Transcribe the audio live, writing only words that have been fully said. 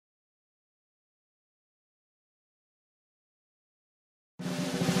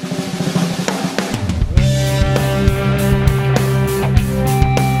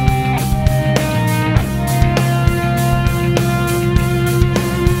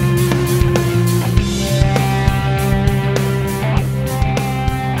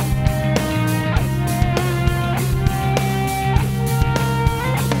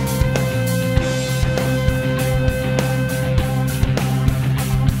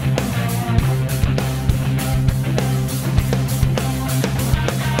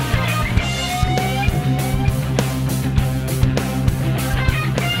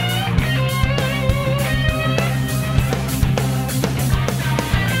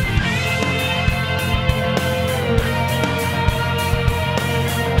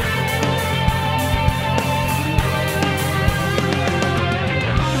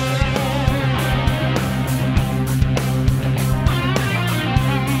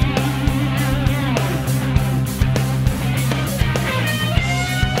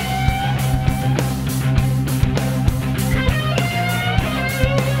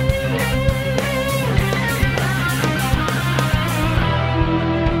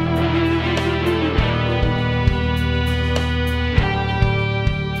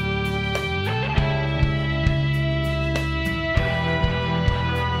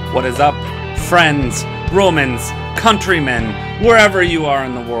What is up, friends, Romans, countrymen, wherever you are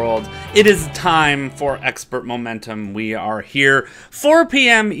in the world? It is time for Expert Momentum. We are here 4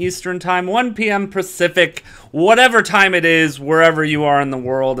 p.m. Eastern Time, 1 p.m. Pacific, whatever time it is, wherever you are in the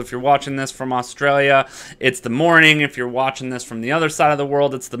world. If you're watching this from Australia, it's the morning. If you're watching this from the other side of the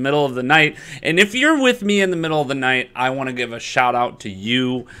world, it's the middle of the night. And if you're with me in the middle of the night, I want to give a shout out to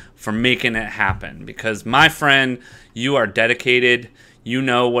you for making it happen. Because, my friend, you are dedicated. You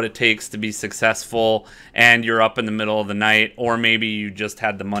know what it takes to be successful, and you're up in the middle of the night, or maybe you just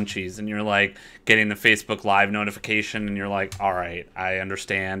had the munchies and you're like getting the Facebook Live notification and you're like, all right, I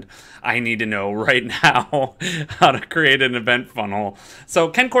understand. I need to know right now how to create an event funnel. So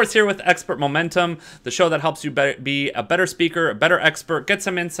Ken Kors here with Expert Momentum, the show that helps you be a better speaker, a better expert, get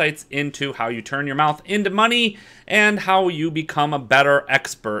some insights into how you turn your mouth into money and how you become a better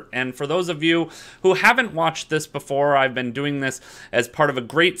expert. And for those of you who haven't watched this before, I've been doing this as part of a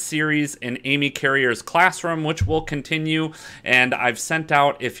great series in Amy Carrier's classroom, which will continue. And I've sent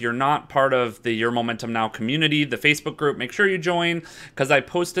out, if you're not part of the Your Momentum Now community, the Facebook group, make sure you join, because I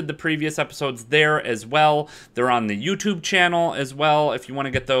posted the previous episodes there as well. They're on the YouTube channel as well if you want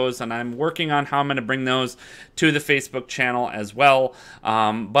to get those, and I'm working on how I'm going to bring those to the Facebook channel as well.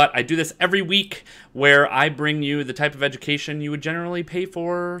 But I do this every week, where I bring you the type of education you would generally pay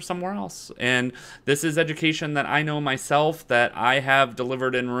for somewhere else. And this is education that I know myself, that I have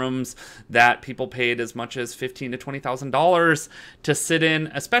delivered in rooms that people paid as much as $15,000 to $20,000 to sit in,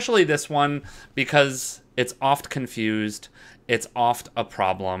 especially this one, because it's oft confused, it's oft a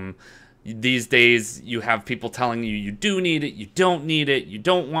problem. These days, you have people telling you you do need it, you don't need it, you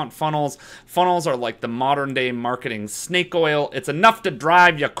don't want funnels. Funnels are like the modern day marketing snake oil. It's enough to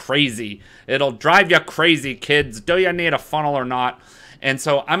drive you crazy. It'll drive you crazy, kids. Do you need a funnel or not? And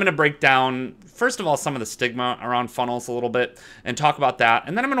so I'm going to break down, first of all, some of the stigma around funnels a little bit and talk about that.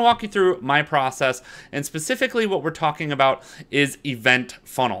 And then I'm going to walk you through my process. And specifically what we're talking about is event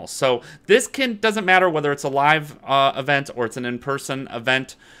funnels. So this doesn't matter whether it's a live event or it's an in-person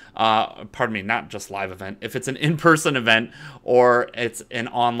event. Pardon me, not just live event. If it's an in-person event or it's an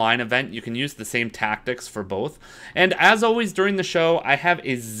online event, you can use the same tactics for both. And as always during the show, I have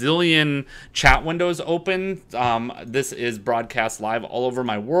a zillion chat windows open. This is broadcast live all over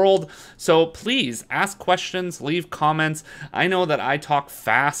my world. So please ask questions, leave comments. I know that I talk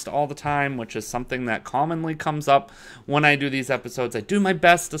fast all the time, which is something that commonly comes up when I do these episodes. I do my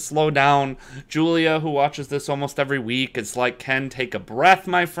best to slow down. Julia, who watches this almost every week, is like, Ken, take a breath,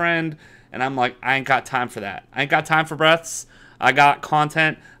 my friend. And I'm like, I ain't got time for that. I ain't got time for breaths. I got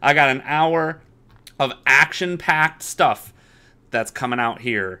content. I got an hour of action-packed stuff that's coming out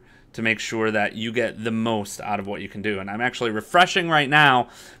here to make sure that you get the most out of what you can do. And I'm actually refreshing right now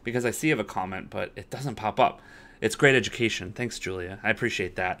because I see you have a comment, but it doesn't pop up. It's great education. Thanks, Julia. I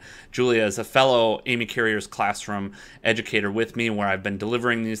appreciate that. Julia is a fellow Amy Carrier's classroom educator with me, where I've been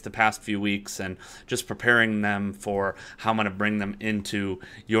delivering these the past few weeks and just preparing them for how I'm going to bring them into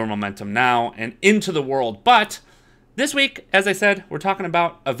Your Momentum Now and into the world. But this week, as I said, we're talking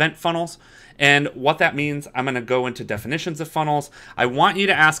about event funnels and what that means. I'm going to go into definitions of funnels. I want you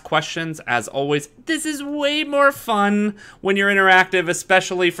to ask questions. As always, this is way more fun when you're interactive,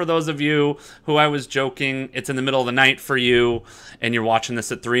 especially for those of you who, I was joking, it's in the middle of the night for you and you're watching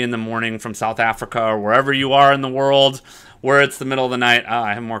this at 3 in the morning from South Africa or wherever you are in the world where it's the middle of the night.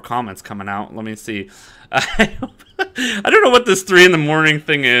 I have more comments coming out. Let me see. I don't know what this 3 in the morning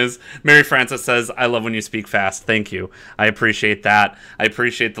thing is. Mary Frances says, I love when you speak fast. Thank you. I appreciate that. I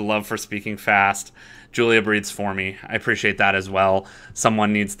appreciate the love for speaking fast. Julia breathes for me. I appreciate that as well.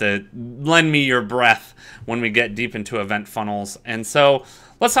 Someone needs to lend me your breath when we get deep into event funnels. And so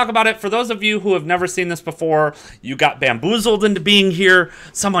let's talk about it. For those of you who have never seen this before, you got bamboozled into being here.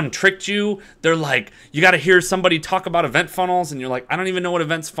 Someone tricked you. They're like, you got to hear somebody talk about event funnels. And you're like, I don't even know what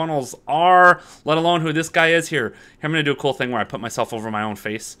events funnels are, let alone who this guy is here. Here, I'm going to do a cool thing where I put myself over my own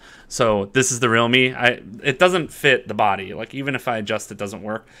face. So this is the real me. It doesn't fit the body. Like, even if I adjust, it doesn't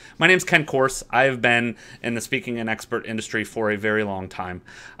work. My name's Ken Kors. I've been in the speaking and expert industry for a very long time.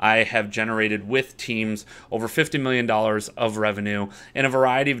 I have generated with teams over $50 million of revenue in a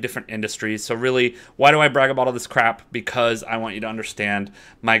variety of different industries. So really, why do I brag about all this crap? Because I want you to understand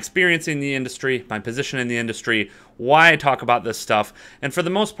my experience in the industry, my position in the industry, why I talk about this stuff. And for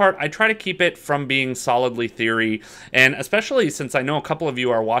the most part, I try to keep it from being solidly theory. And especially since I know a couple of you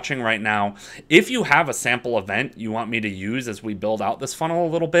are watching right now, if you have a sample event you want me to use as we build out this funnel a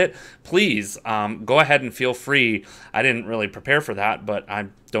little bit, please go ahead and feel free. I didn't really prepare for that, but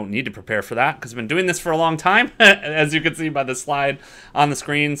I'm don't need to prepare for that because I've been doing this for a long time, as you can see by the slide on the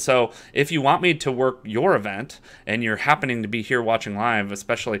screen. So if you want me to work your event and you're happening to be here watching live,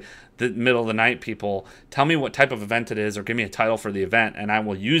 especially the middle of the night people, tell me what type of event it is or give me a title for the event, and I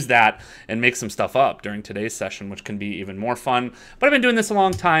will use that and make some stuff up during today's session, which can be even more fun. But I've been doing this a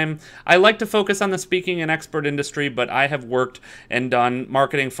long time. I like to focus on the speaking and expert industry, but I have worked and done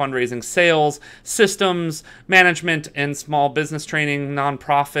marketing, fundraising, sales, systems, management, and small business training,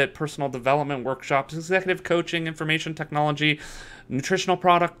 nonprofit, personal development workshops, executive coaching, information technology, nutritional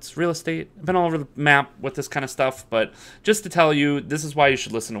products, real estate. I've been all over the map with this kind of stuff, but just to tell you, this is why you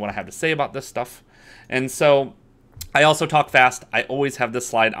should listen to what I have to say about this stuff. And so I also talk fast. I always have this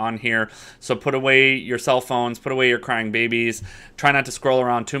slide on here. So put away your cell phones, put away your crying babies. Try not to scroll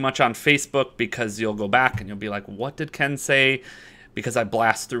around too much on Facebook because you'll go back and you'll be like, what did Ken say? Because I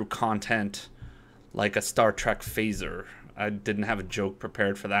blast through content like a Star Trek phaser. I didn't have a joke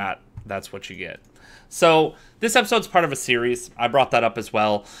prepared for that. That's what you get. So this episode's part of a series. I brought that up as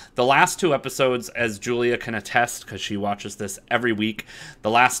well. The last 2 episodes, as Julia can attest, because she watches this every week, the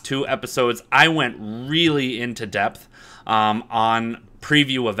last 2 episodes, I went really into depth on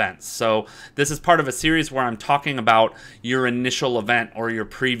preview events. So this is part of a series where I'm talking about your initial event or your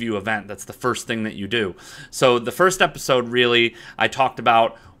preview event. That's the first thing that you do. So the first episode, really, I talked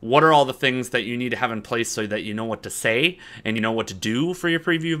about what are all the things that you need to have in place so that you know what to say and you know what to do for your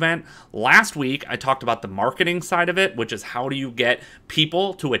preview event. Last week, I talked about the marketing side of it, which is how do you get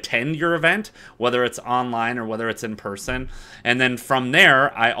people to attend your event, whether it's online or whether it's in person. And then from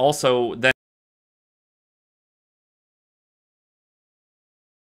there, I also then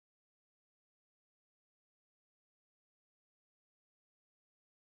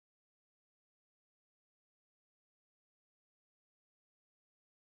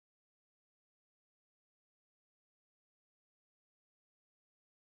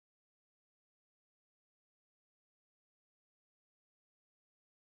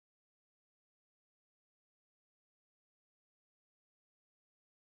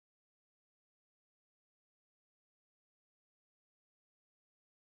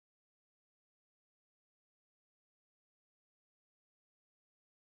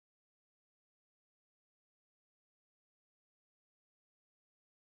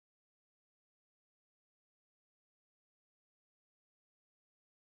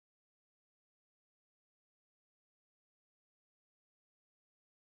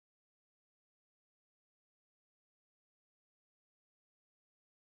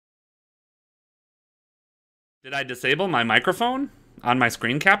did I disable my microphone on my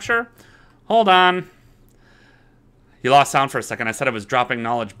screen capture? Hold on. You lost sound for a second. I said I was dropping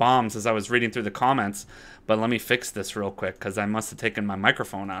knowledge bombs as I was reading through the comments, but let me fix this real quick because I must have taken my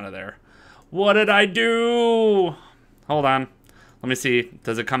microphone out of there. What did I do? Hold on. Let me see.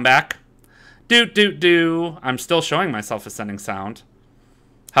 Does it come back? Do. I'm still showing myself as sending sound.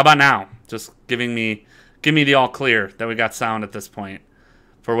 How about now? Just give me the all clear that we got sound at this point.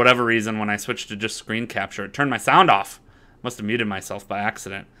 For whatever reason, when I switched to just screen capture, it turned my sound off. Must have muted myself by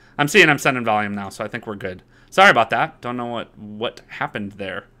accident. I'm seeing I'm sending volume now, so I think we're good. Sorry about that. Don't know what happened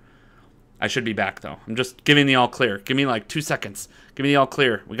there. I should be back, though. I'm just giving the all clear. Give me like 2 seconds. Give me the all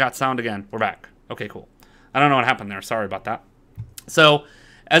clear. We got sound again. We're back. Okay, cool. I don't know what happened there. Sorry about that. So,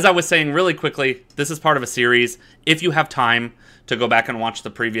 as I was saying really quickly, this is part of a series. If you have time to go back and watch the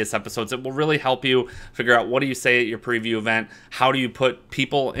previous episodes, it will really help you figure out what do you say at your preview event, how do you put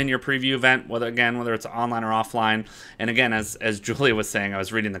people in your preview event, whether it's online or offline. And again, as Julia was saying, I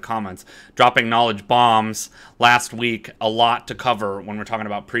was reading the comments, dropping knowledge bombs last week, a lot to cover when we're talking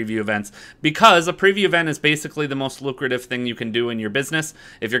about preview events, because a preview event is basically the most lucrative thing you can do in your business.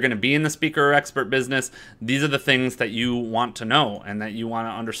 If you're going to be in the speaker or expert business, these are the things that you want to know and that you want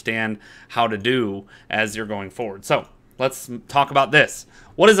to understand how to do as you're going forward. So let's talk about this.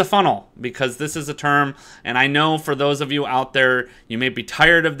 What is a funnel? Because this is a term, and I know for those of you out there, you may be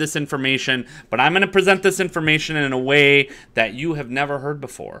tired of this information, but I'm going to present this information in a way that you have never heard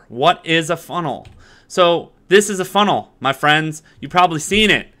before. What is a funnel? So this is a funnel, my friends. You've probably seen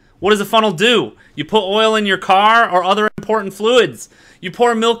it. What does a funnel do? You put oil in your car or other important fluids. You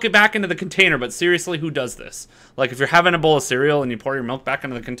pour milk back into the container, but seriously, who does this? Like if you're having a bowl of cereal and you pour your milk back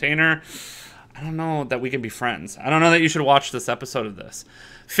into the container, I don't know that we can be friends. I don't know that you should watch this episode of this.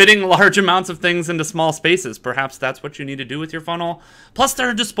 Fitting large amounts of things into small spaces. Perhaps that's what you need to do with your funnel. Plus,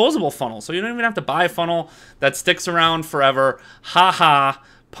 they're a disposable funnel, so you don't even have to buy a funnel that sticks around forever. Ha ha,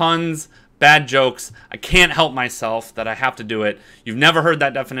 puns, bad jokes. I can't help myself that I have to do it. You've never heard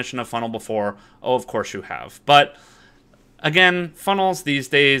that definition of funnel before. Oh, of course you have. But again, funnels these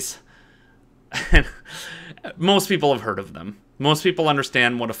days, most people have heard of them. Most people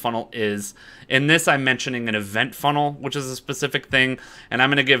understand what a funnel is. In this, I'm mentioning an event funnel, which is a specific thing, and I'm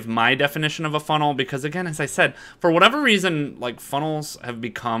going to give my definition of a funnel because, again, as I said, for whatever reason, like, funnels have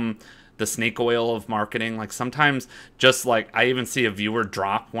become the snake oil of marketing. Like, sometimes just like I even see a viewer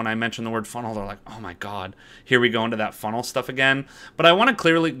drop when I mention the word funnel. They're like, oh my God, here we go into that funnel stuff again. But I want to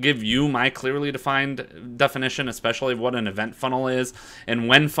clearly give you my clearly defined definition, especially of what an event funnel is and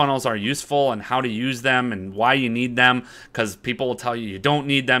when funnels are useful and how to use them and why you need them, because people will tell you you don't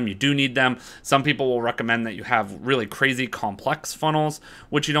need them, you do need them. Some people will recommend that you have really crazy complex funnels,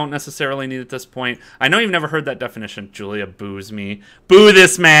 which you don't necessarily need at this point. I know you've never heard that definition. Julia boos me. Boo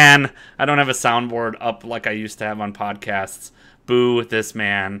this man. I don't have a soundboard up like I used to have on podcasts. Boo this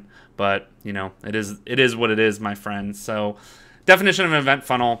man. But, you know, it is what it is, my friends. So, definition of an event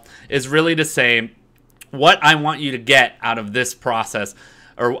funnel is really to say what I want you to get out of this process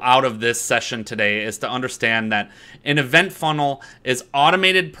or out of this session today is to understand that an event funnel is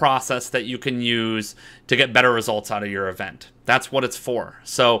automated process that you can use to get better results out of your event. That's what it's for.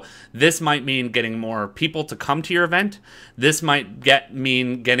 So this might mean getting more people to come to your event. This might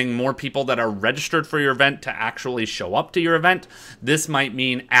mean getting more people that are registered for your event to actually show up to your event. This might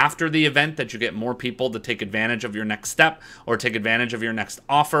mean after the event that you get more people to take advantage of your next step or take advantage of your next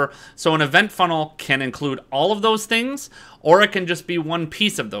offer. So an event funnel can include all of those things, or it can just be one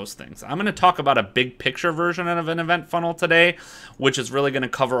piece of those things. I'm going to talk about a big picture version of an event funnel today, which is really going to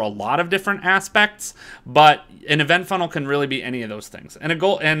cover a lot of different aspects, but an event funnel can really be any of those things.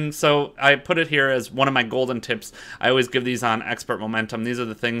 And so I put it here as one of my golden tips. I always give these on Expert Momentum. These are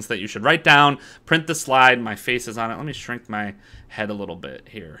the things that you should write down, print the slide, my face is on it. Let me shrink my head a little bit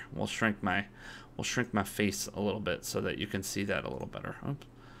here. We'll shrink my face a little bit so that you can see that a little better. Oops.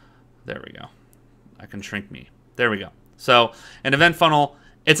 There we go. I can shrink me. There we go. So an event funnel,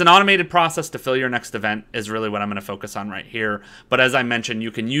 it's an automated process to fill your next event is really what I'm going to focus on right here. But as I mentioned, you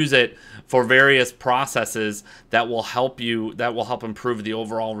can use it for various processes that will help improve the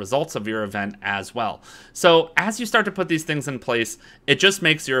overall results of your event as well. So as you start to put these things in place, it just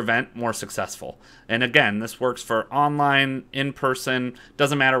makes your event more successful. And again, this works for online, in person,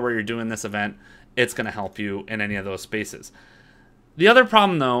 doesn't matter where you're doing this event, it's going to help you in any of those spaces. The other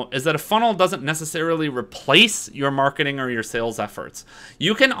problem, though, is that a funnel doesn't necessarily replace your marketing or your sales efforts.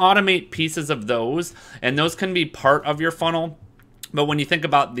 You can automate pieces of those, and those can be part of your funnel. But when you think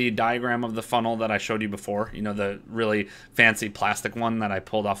about the diagram of the funnel that I showed you before, you know, the really fancy plastic one that I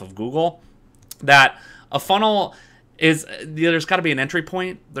pulled off of Google, that a funnel is, there's got to be an entry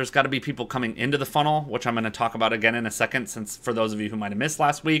point. There's got to be people coming into the funnel, which I'm going to talk about again in a second, since for those of you who might have missed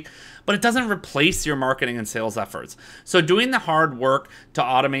last week. But it doesn't replace your marketing and sales efforts. So doing the hard work to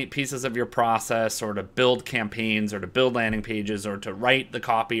automate pieces of your process, or to build campaigns, or to build landing pages, or to write the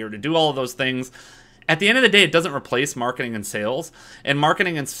copy, or to do all of those things, at the end of the day, it doesn't replace marketing and sales. And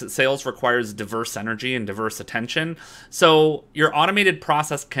marketing and sales requires diverse energy and diverse attention. So your automated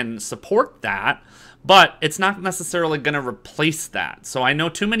process can support that, but it's not necessarily going to replace that. So I know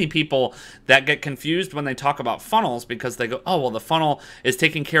too many people that get confused when they talk about funnels, because they go, oh, well, the funnel is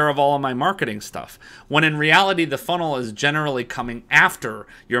taking care of all of my marketing stuff. When in reality, the funnel is generally coming after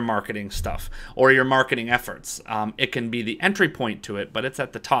your marketing stuff or your marketing efforts. It can be the entry point to it, but it's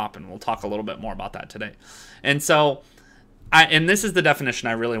at the top, and we'll talk a little bit more about that today. And so and this is the definition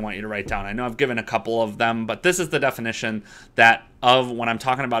I really want you to write down. I know I've given a couple of them, but this is the definition of when I'm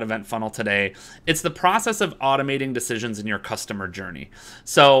talking about event funnel today. It's the process of automating decisions in your customer journey.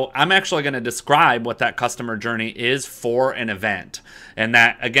 So I'm actually going to describe what that customer journey is for an event. And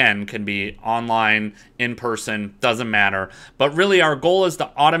that, again, can be online, in person, doesn't matter. But really our goal is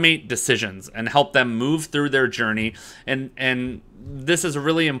to automate decisions and help them move through their journey. And this is a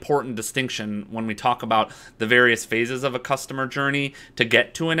really important distinction when we talk about the various phases of a customer journey to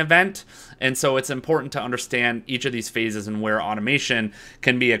get to an event. And so it's important to understand each of these phases and where automation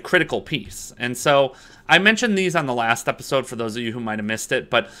can be a critical piece. And so I mentioned these on the last episode for those of you who might have missed it,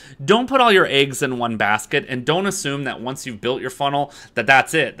 but don't put all your eggs in one basket, and don't assume that once you've built your funnel that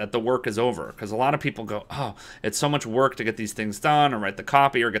that's it, that the work is over. Because a lot of people go, oh, it's so much work to get these things done, or write the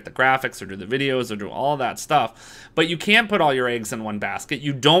copy, or get the graphics, or do the videos, or do all that stuff. But you can't put all your eggs in one basket.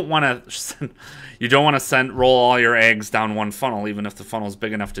 You don't want to roll all your eggs down one funnel, even if the funnel is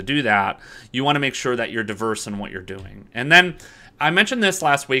big enough to do that. You want to make sure that you're diverse in what you're doing. And then I mentioned this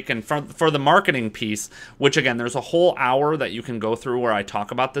last week, and for the marketing piece, which again, there's a whole hour that you can go through where I talk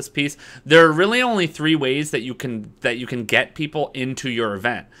about this piece. There are really only 3 ways that you can get people into your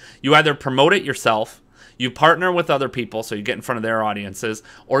event. You either promote it yourself, you partner with other people, so you get in front of their audiences,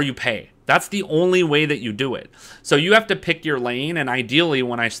 or you pay. That's the only way that you do it. So you have to pick your lane. And ideally,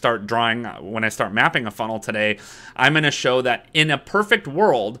 when I start mapping a funnel today, I'm going to show that in a perfect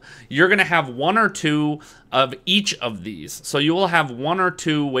world, you're going to have one or two of each of these. So you will have one or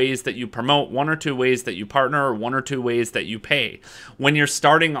two ways that you promote, one or two ways that you partner, or one or two ways that you pay. When you're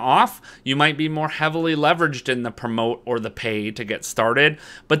starting off, you might be more heavily leveraged in the promote or the pay to get started.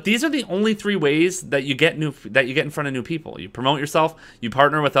 But these are the only three ways that you get in front of new people. You promote yourself, you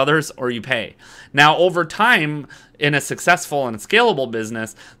partner with others, or you pay. Now, over time, in a successful and scalable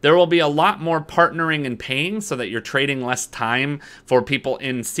business, there will be a lot more partnering and paying so that you're trading less time for people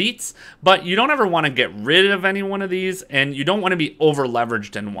in seats, but you don't ever want to get rid of any one of these, and you don't want to be over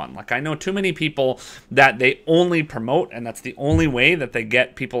leveraged in one. Like, I know too many people that they only promote, and that's the only way that they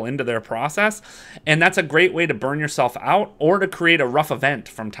get people into their process, and that's a great way to burn yourself out or to create a rough event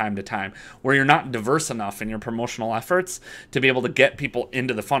from time to time where you're not diverse enough in your promotional efforts to be able to get people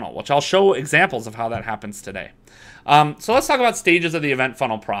into the funnel, which I'll show examples of how that happens today. So let's talk about stages of the event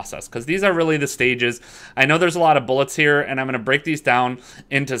funnel process, because these are really the stages. I know there's a lot of bullets here, and I'm going to break these down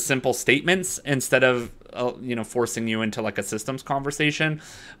into simple statements instead of forcing you into like a systems conversation.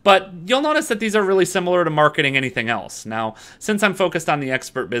 But you'll notice that these are really similar to marketing anything else. Now, since I'm focused on the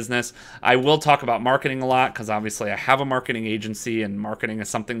expert business, I will talk about marketing a lot because obviously I have a marketing agency and marketing is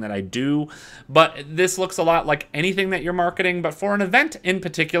something that I do. But this looks a lot like anything that you're marketing. But for an event in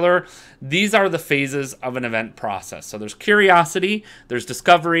particular, these are the phases of an event process. So there's curiosity, there's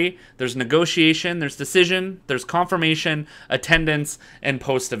discovery, there's negotiation, there's decision, there's confirmation, attendance, and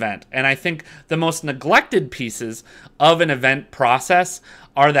post-event. And I think the most neglected pieces of an event process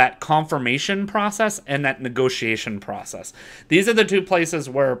are that confirmation process and that negotiation process. These are the two places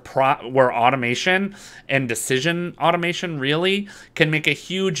where automation and decision automation really can make a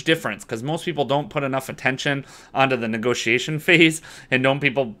huge difference, because most people don't put enough attention onto the negotiation phase, and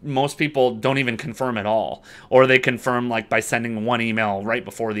most people don't even confirm at all, or they confirm like by sending one email right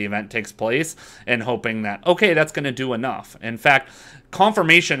before the event takes place and hoping that, okay, that's going to do enough. In fact,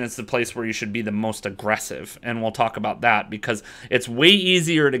 confirmation is the place where you should be the most aggressive, and we'll talk about that, because it's way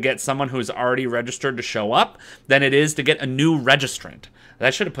easier to get someone who's already registered to show up than it is to get a new registrant. I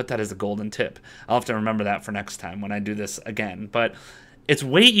should have put that as a golden tip. I'll have to remember that for next time when I do this again. But it's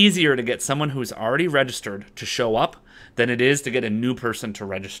way easier to get someone who's already registered to show up than it is to get a new person to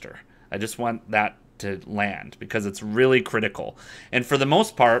register. I just want that to land, because it's really critical. And for the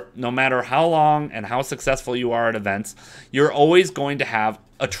most part, no matter how long and how successful you are at events, you're always going to have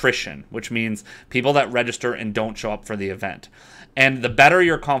attrition, which means people that register and don't show up for the event. And the better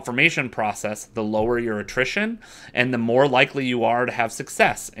your confirmation process, the lower your attrition, and the more likely you are to have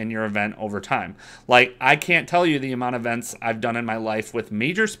success in your event over time. Like, I can't tell you the amount of events I've done in my life with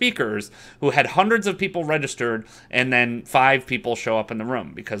major speakers who had hundreds of people registered and then 5 people show up in the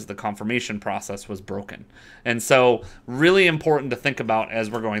room because the confirmation process was broken. And so really important to think about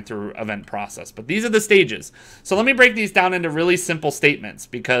as we're going through event process. But these are the stages. So let me break these down into really simple statements,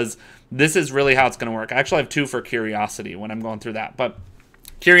 because this is really how it's going to work. I actually have 2 for curiosity when I'm going through that. But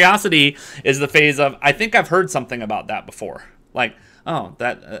curiosity is the phase of, I think I've heard something about that before. Like, oh,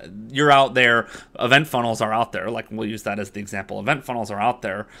 that you're out there. Event funnels are out there. Like, we'll use that as the example. Event funnels are out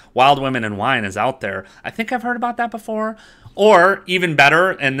there. Wild Women in Wine is out there. I think I've heard about that before. Or even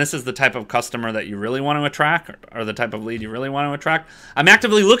better, and this is the type of customer that you really want to attract, or the type of lead you really want to attract, I'm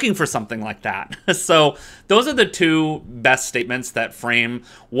actively looking for something like that. So those are the 2 best statements that frame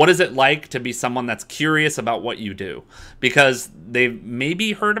what is it like to be someone that's curious about what you do, because they've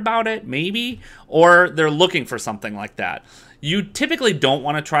maybe heard about it, maybe, or they're looking for something like that. You typically don't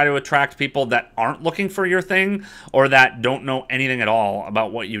want to try to attract people that aren't looking for your thing or that don't know anything at all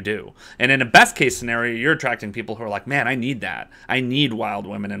about what you do. And in a best case scenario, you're attracting people who are like, man, I need that. I need Wild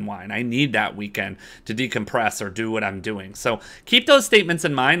Women in Wine. I need that weekend to decompress or do what I'm doing. So keep those statements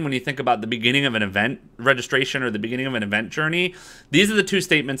in mind when you think about the beginning of an event registration or the beginning of an event journey. These are the 2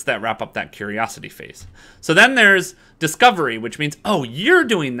 statements that wrap up that curiosity phase. So then there's discovery, which means, oh, you're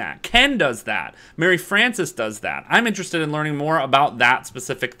doing that. Ken does that. Mary Frances does that. I'm interested in learning more about that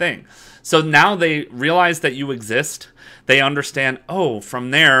specific thing. So now they realize that you exist. They understand, oh,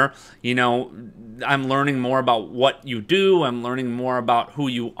 from there, I'm learning more about what you do. I'm learning more about who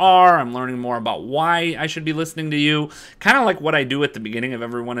you are. I'm learning more about why I should be listening to you. Kind of like what I do at the beginning of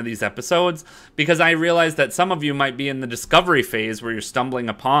every one of these episodes, because I realize that some of you might be in the discovery phase where you're stumbling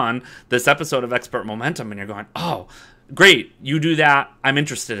upon this episode of Expert Momentum and you're going, oh, great, you do that. I'm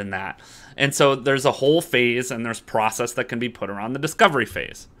interested in that. And so there's a whole phase and there's process that can be put around the discovery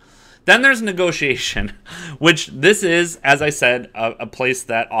phase. Then there's negotiation, which this is, as I said, a place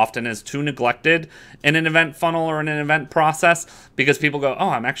that often is too neglected in an event funnel or in an event process, because people go, oh,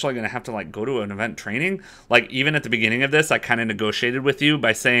 I'm actually going to have to like go to an event training. Like even at the beginning of this, I kind of negotiated with you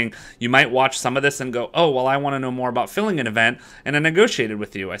by saying you might watch some of this and go, oh, well, I want to know more about filling an event. And I negotiated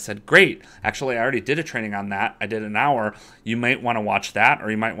with you. I said, great. Actually, I already did a training on that. I did an hour. You might want to watch that,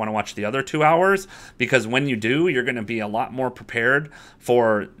 or you might want to watch the other 2 hours, because when you do, you're going to be a lot more prepared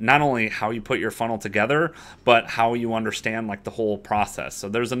for not only how you put your funnel together, but how you understand like the whole process. So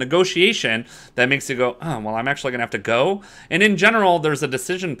there's a negotiation that makes you go, oh, well, I'm actually gonna have to go. And in general, there's a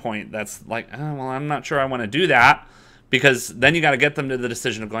decision point that's like, oh, well, I'm not sure I want to do that, because then you got to get them to the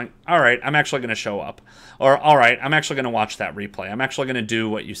decision of going, all right, I'm actually going to show up, or all right, I'm actually going to watch that replay. I'm actually going to do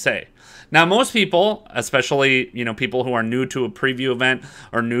what you say. Now, most people, especially, people who are new to a preview event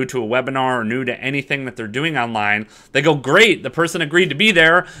or new to a webinar or new to anything that they're doing online, they go, great, the person agreed to be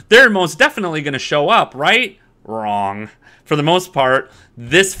there. They're most definitely going to show up, right? Wrong. For the most part,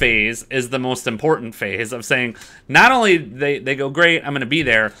 this phase is the most important phase of saying, not only they go, great, I'm going to be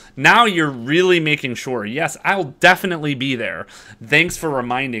there. Now you're really making sure, yes, I'll definitely be there. Thanks for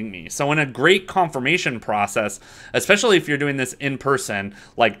reminding me. So in a great confirmation process, especially if you're doing this in person,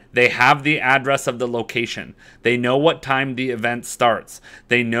 like they have the address of the location. They know what time the event starts.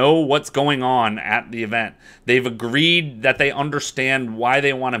 They know what's going on at the event. They've agreed that they understand why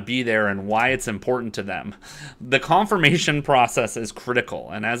they want to be there and why it's important to them. The confirmation process is critical.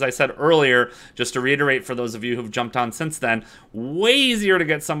 And as I said earlier, just to reiterate for those of you who've jumped on since then, way easier to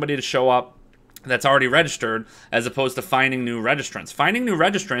get somebody to show up that's already registered as opposed to finding new registrants. Finding new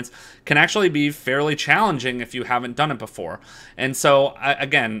registrants can actually be fairly challenging if you haven't done it before. And so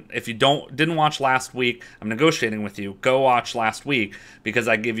again, if you didn't watch last week, I'm negotiating with you. Go watch last week, because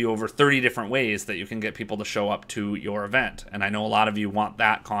I give you over 30 different ways that you can get people to show up to your event. And I know a lot of you want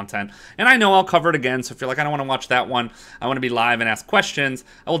that content, and I know I'll cover it again. So if you're like, I don't want to watch that one, I want to be live and ask questions,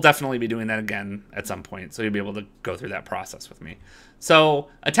 I will definitely be doing that again at some point. So you'll be able to go through that process with me. So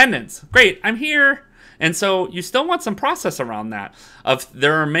attendance, great, I'm here. And so you still want some process around that.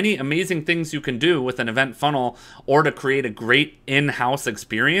 There are many amazing things you can do with an event funnel or to create a great in-house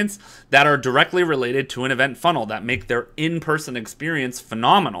experience that are directly related to an event funnel that make their in-person experience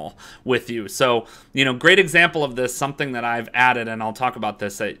phenomenal with you. So, great example of this, something that I've added, and I'll talk about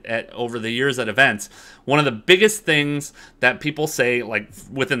this over the years at events. One of the biggest things that people say, like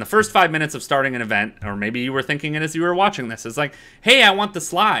within the first 5 minutes of starting an event, or maybe you were thinking it as you were watching this, is like, hey, I want the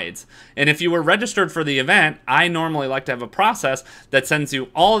slides. And if you were registered for the event, I normally like to have a process that sends you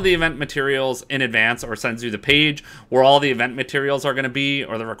all of the event materials in advance, or sends you the page where all the event materials are going to be,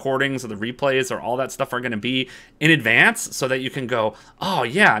 or the recordings or the replays or all that stuff are going to be in advance, so that you can go, oh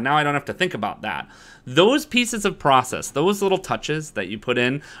yeah, now I don't have to think about that. Those pieces of process, those little touches that you put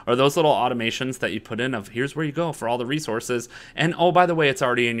in, or those little automations that you put in of here's where you go for all the resources, and oh, by the way, it's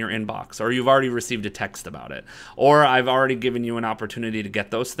already in your inbox, or you've already received a text about it, or I've already given you an opportunity to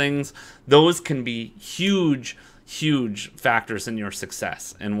get those things. Those can be huge factors in your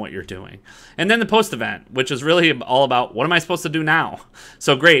success and what you're doing. And then the post event, which is really all about, what am I supposed to do now?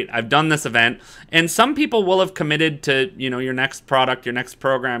 So great, I've done this event, and some people will have committed to, your next product, your next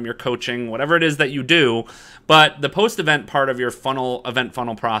program, your coaching, whatever it is that you do. But the post event part of your event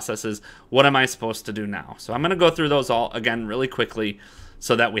funnel process is, what am I supposed to do now? So I'm going to go through those all again really quickly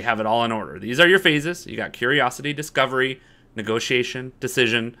so that we have it all in order. These are your phases. You got curiosity, discovery, negotiation,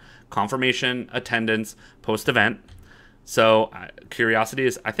 decision, confirmation, attendance, post-event. So curiosity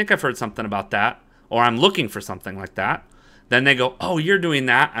is, I think I've heard something about that, or I'm looking for something like that. Then they go, oh, you're doing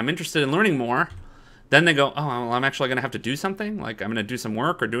that. I'm interested in learning more. Then they go, oh, well, I'm actually going to have to do something. Like I'm going to do some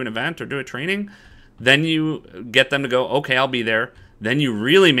work or do an event or do a training. Then you get them to go, okay, I'll be there. Then you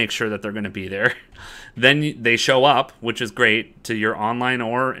really make sure that they're going to be there. Then they show up, which is great, to your online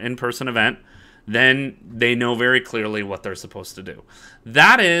or in-person event. Then they know very clearly what they're supposed to do.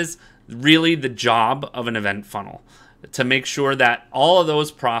 That is really the job of an event funnel, to make sure that all of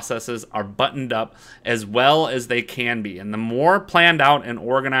those processes are buttoned up as well as they can be. And the more planned out and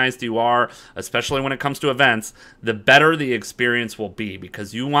organized you are, especially when it comes to events, the better the experience will be,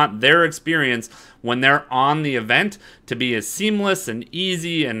 because you want their experience when they're on the event to be as seamless and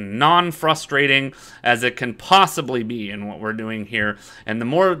easy and non-frustrating as it can possibly be in what we're doing here. And the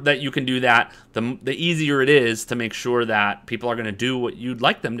more that you can do that, the easier it is to make sure that people are going to do what you'd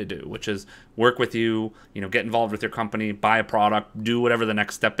like them to do, which is work with you, get involved with your company, company, buy a product, do whatever the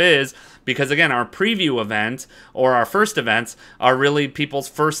next step is. Because again, our preview event or our first events are really people's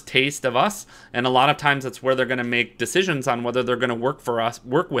first taste of us. And a lot of times it's where they're going to make decisions on whether they're going to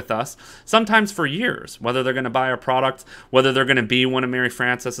work with us, sometimes for years, whether they're going to buy our products, whether they're going to be one of Mary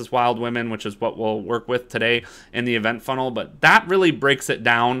Frances's Wild Women, which is what we'll work with today in the event funnel. But that really breaks it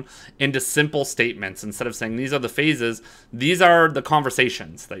down into simple statements. Instead of saying these are the phases, these are the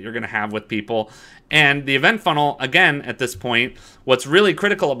conversations that you're going to have with people. And the event funnel, again, at this point, what's really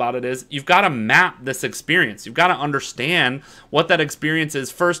critical about it is you've got to map this experience. You've got to understand what that experience is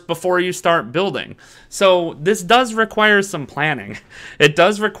first before you start building. So this does require some planning. It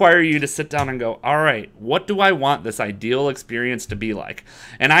does require you to sit down and go, all right, what do I want this ideal experience to be like?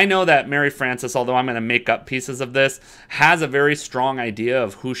 And I know that Mary Frances, although I'm going to make up pieces of this, has a very strong idea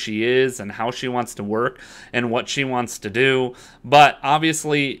of who she is and how she wants to work and what she wants to do. But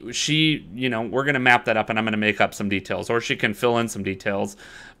obviously she, we're going to map that up and I'm going to make up some details, or she can fill in some details.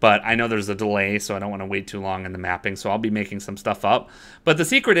 But I know there's a delay, so I don't want to wait too long in the mapping, so I'll be making some stuff up. But the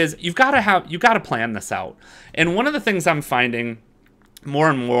secret is you've got to plan this out. And one of the things I'm finding more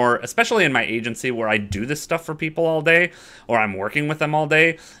and more, especially in my agency where I do this stuff for people all day, or I'm working with them all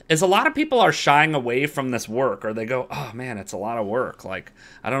day, is a lot of people are shying away from this work, or they go, oh man, it's a lot of work. Like,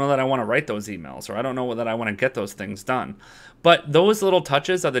 I don't know that I want to write those emails, or I don't know that I want to get those things done. But those little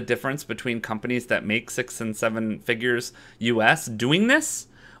touches are the difference between companies that make 6 and 7 figures US doing this,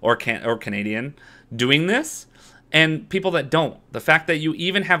 or Canadian doing this, and people that don't. The fact that you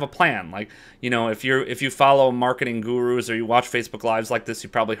even have a plan, like, if you follow marketing gurus or you watch Facebook Lives like this, you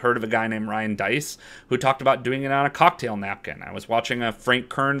probably heard of a guy named Ryan Deiss who talked about doing it on a cocktail napkin. I was watching a Frank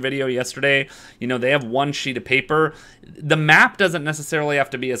Kern video yesterday. They have one sheet of paper. The map doesn't necessarily have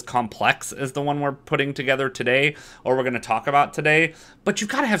to be as complex as the one we're putting together today, or we're going to talk about today, but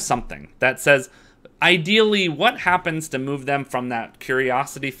you've got to have something that says, ideally, what happens to move them from that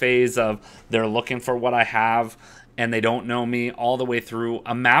curiosity phase of they're looking for what I have and they don't know me, all the way through.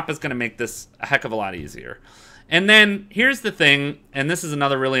 A map is going to make this a heck of a lot easier. And then here's the thing, and this is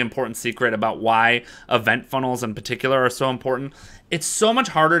another really important secret about why event funnels in particular are so important. It's so much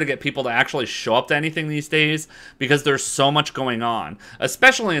harder to get people to actually show up to anything these days because there's so much going on,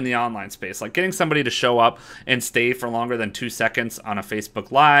 especially in the online space. Like getting somebody to show up and stay for longer than 2 seconds on a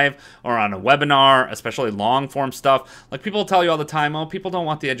Facebook Live or on a webinar, especially long form stuff. Like people tell you all the time, oh, people don't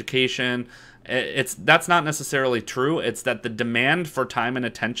want the education. That's not necessarily true. It's that the demand for time and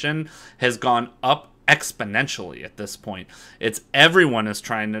attention has gone up exponentially at this point. It's everyone is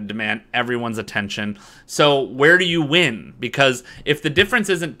trying to demand everyone's attention. So where do you win? Because if the difference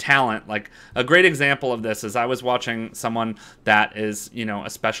isn't talent, like a great example of this is I was watching someone that is, a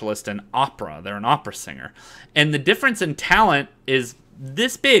specialist in opera. They're an opera singer. And the difference in talent is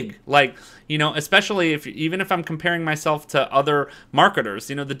this big. Like, especially even if I'm comparing myself to other marketers,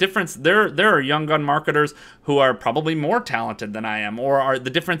 the difference, there are young gun marketers who are probably more talented than I am, or the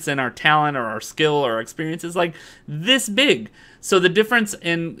difference in our talent or our skill or our experience is like this big. So the difference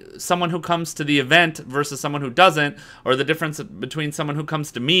in someone who comes to the event versus someone who doesn't, or the difference between someone who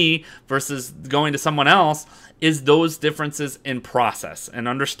comes to me versus going to someone else, is those differences in process and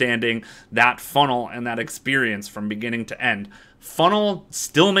understanding that funnel and that experience from beginning to end. Funnel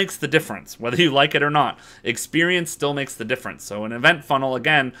still makes the difference, whether you like it or not. Experience still makes the difference. So an event funnel,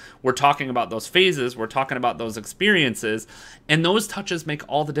 again, we're talking about those phases, we're talking about those experiences, and those touches make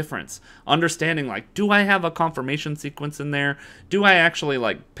all the difference. Understanding, like, do I have a confirmation sequence in there? Do I actually,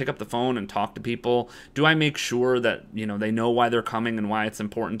 pick up the phone and talk to people? Do I make sure that, they know why they're coming and why it's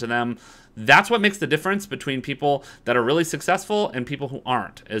important to them? That's what makes the difference between people that are really successful and people who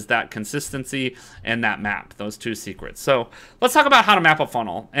aren't, is that consistency and that map, those two secrets. So let's talk about how to map a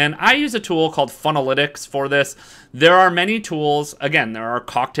funnel. And I use a tool called Funnelytics for this. There are many tools. Again, there are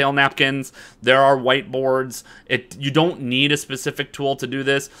cocktail napkins, there are whiteboards. You don't need a specific tool to do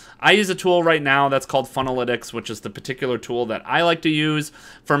this. I use a tool right now that's called Funnelytics, which is the particular tool that I like to use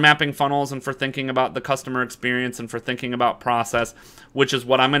for mapping funnels and for thinking about the customer experience and for thinking about process, which is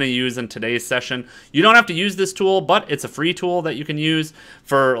what I'm going to use in today's session. You don't have to use this tool, but it's a free tool that you can use.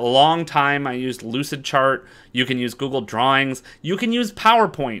 For a long time, I used Lucidchart. You can use Google Drawings. You can use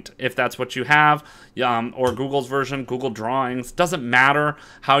PowerPoint if that's what you have, or Google's version, Google Drawings. Doesn't matter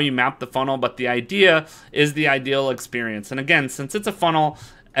how you map the funnel, but the idea is the ideal experience. And again, since it's a funnel,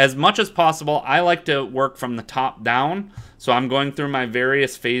 as much as possible, I like to work from the top down. So I'm going through my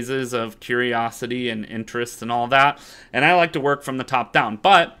various phases of curiosity and interest and all that, and I like to work from the top down.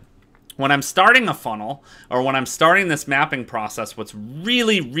 But when I'm starting a funnel or when I'm starting this mapping process, what's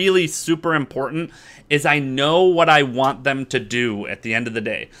really, really super important is I know what I want them to do at the end of the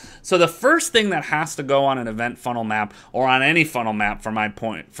day. So the first thing that has to go on an event funnel map or on any funnel map for my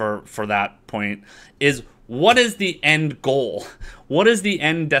point, for that point, is what is the end goal? What is the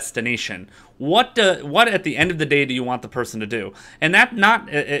end destination? What at the end of the day do you want the person to do? And that not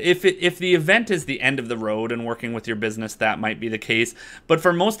if the event is the end of the road and working with your business, that might be the case. But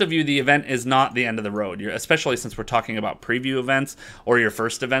for most of you, the event is not the end of the road. Especially since we're talking about preview events or your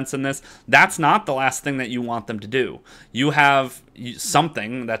first events in this, that's not the last thing that you want them to do. You have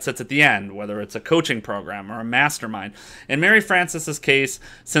something that sits at the end, whether it's a coaching program or a mastermind. In Mary Frances's case,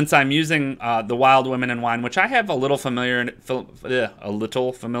 since I'm using the Wild Women in Wine, which I have a little familiarity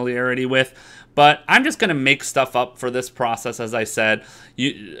with, but I'm just going to make stuff up for this process. As I said,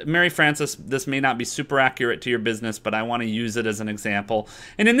 Mary Frances, this may not be super accurate to your business, but I want to use it as an example.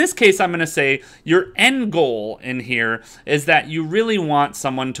 And in this case, I'm going to say your end goal in here is that you really want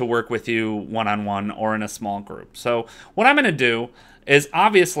someone to work with you one-on-one or in a small group. So what I'm going to do is,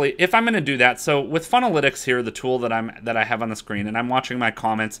 obviously, if I'm going to do that, so with Funnelytics here, the tool that I have on the screen, and I'm watching my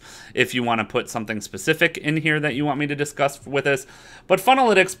comments if you want to put something specific in here that you want me to discuss with us, but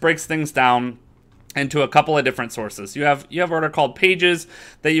Funnelytics breaks things down into a couple of different sources. You have what are called pages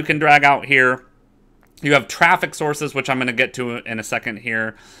that you can drag out here. You have traffic sources, which I'm going to get to in a second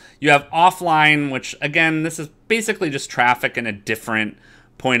here. You have offline, which, again, this is basically just traffic in a different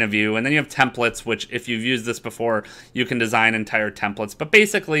point of view. And then you have templates, which if you've used this before, you can design entire templates. But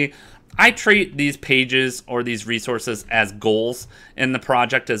basically, I treat these pages or these resources as goals in the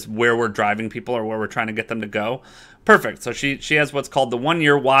project, as where we're driving people or where we're trying to get them to go. Perfect. So she has what's called the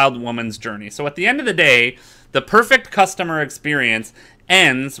 1-year Wild Woman's Journey. So at the end of the day, the perfect customer experience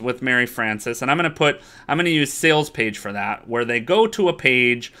ends with Mary Frances, and I'm going to use sales page for that, where they go to a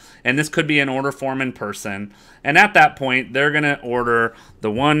page, and this could be an order form in person, and at that point they're going to order the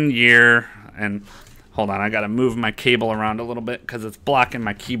 1 year. And hold on, I got to move my cable around a little bit because it's blocking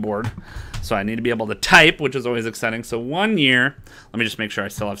my keyboard, so I need to be able to type, which is always exciting. So 1 year, let me just make sure I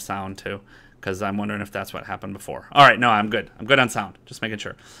still have sound too, because I'm wondering if that's what happened before. All right, no, I'm good on sound, just making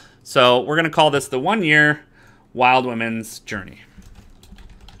sure. So we're going to call this the 1 year Wild Women's Journey.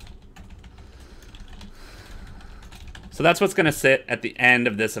 So that's what's going to sit at the end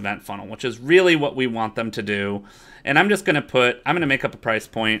of this event funnel, which is really what we want them to do. And I'm just going to make up a price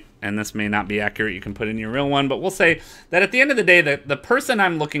point, and this may not be accurate. You can put in your real one, but we'll say that at the end of the day, the person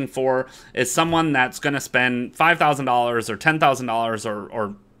I'm looking for is someone that's going to spend $5,000 or $10,000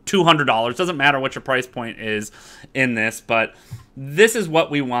 or $200. Doesn't matter what your price point is in this, but this is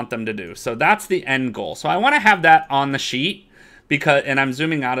what we want them to do. So that's the end goal. So I want to have that on the sheet, because, and I'm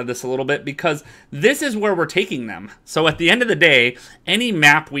zooming out of this a little bit, because this is where we're taking them. So at the end of the day, any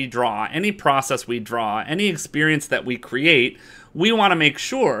map we draw, any process we draw, any experience that we create, we want to make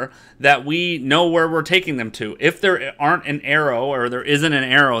sure that we know where we're taking them to. If there aren't an arrow, or there isn't an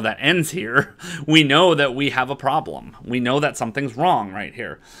arrow that ends here, we know that we have a problem. We know that something's wrong right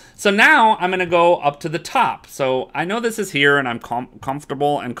here. So now I'm going to go up to the top. So I know this is here, and I'm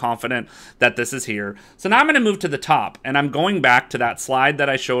comfortable and confident that this is here. So now I'm going to move to the top, and I'm going back to that slide that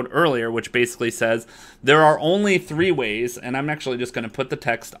I showed earlier, which basically says there are only 3 ways, and I'm actually just going to put the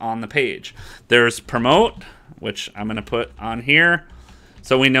text on the page. There's promote, which I'm going to put on here.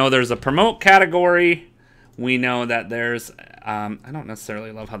 So we know there's a promote category. We know that there's, I don't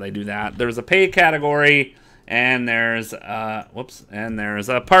necessarily love how they do that. There's a pay category, and there's, and there's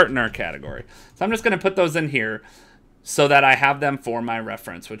a partner category. So I'm just going to put those in here so that I have them for my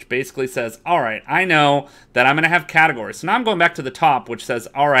reference, which basically says, all right, I know that I'm going to have categories. So now I'm going back to the top, which says,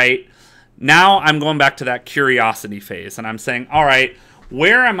 all right, now I'm going back to that curiosity phase, and I'm saying, all right,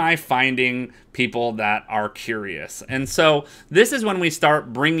 where am I finding people that are curious? And so this is when we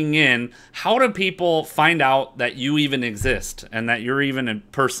start bringing in, how do people find out that you even exist, and that you're even a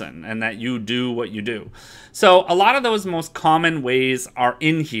person, and that you do what you do? So a lot of those most common ways are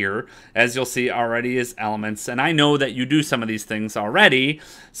in here, as you'll see already, as elements. And I know that you do some of these things already.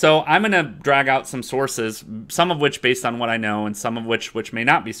 So I'm going to drag out some sources, some of which based on what I know, and some of which may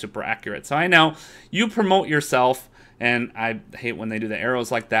not be super accurate. So I know you promote yourself. And I hate when they do the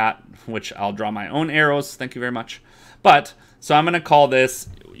arrows like that, which I'll draw my own arrows. Thank you very much. But, so I'm going to call this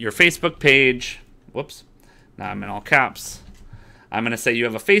your Facebook page. Whoops. Now I'm in all caps. I'm going to say you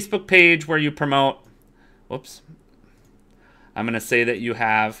have a Facebook page where you promote. Whoops. I'm going to say that you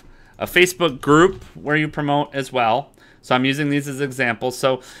have a Facebook group where you promote as well. So I'm using these as examples.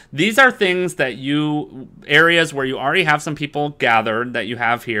 So these are things that areas where you already have some people gathered that you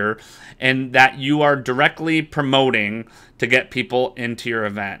have here and that you are directly promoting to get people into your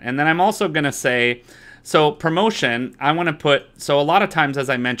event. And then I'm also going to say, so promotion, I want to put, so a lot of times, as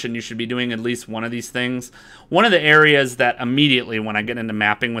I mentioned, you should be doing at least one of these things. One of the areas that immediately when I get into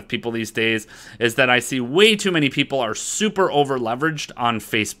mapping with people these days is that I see way too many people are super over leveraged on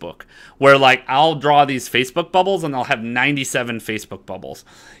Facebook, where like I'll draw these Facebook bubbles and they'll have 97 Facebook bubbles.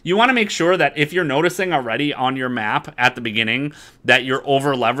 You want to make sure that if you're noticing already on your map at the beginning that you're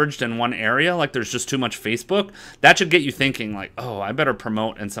over leveraged in one area, like there's just too much Facebook, that should get you thinking like, oh, I better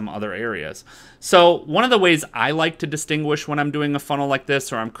promote in some other areas. So one of the ways I like to distinguish when I'm doing a funnel like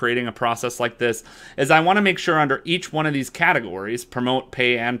this or I'm creating a process like this is I want to make sure under each one of these categories, promote,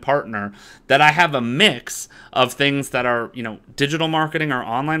 pay, and partner, that I have a mix of things that are, digital marketing or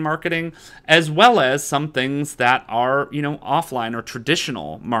online marketing, as well as some things that are, offline or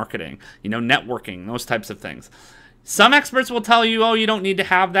traditional marketing, networking, those types of things. Some experts will tell you, oh, you don't need to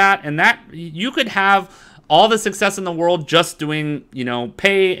have that, and that you could have all the success in the world just doing,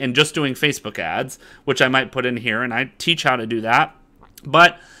 pay and just doing Facebook ads, which I might put in here, and I teach how to do that.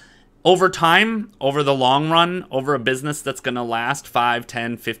 But over time, over the long run, over a business that's going to last 5,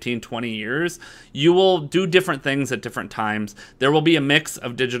 10, 15, 20 years, you will do different things at different times. There will be a mix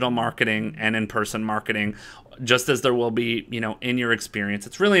of digital marketing and in-person marketing, just as there will be, in your experience.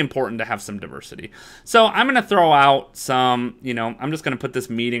 It's really important to have some diversity. So I'm going to throw out some, I'm just going to put this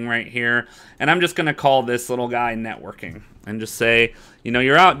meeting right here, and I'm just going to call this little guy networking and just say,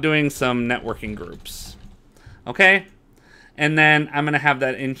 you're out doing some networking groups. Okay? And then I'm going to have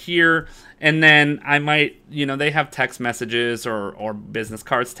that in here. And then I might, they have text messages or business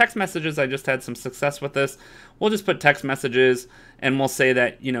cards. Text messages, I just had some success with this. We'll just put text messages and we'll say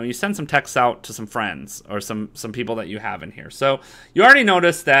that, you send some texts out to some friends or some people that you have in here. So you already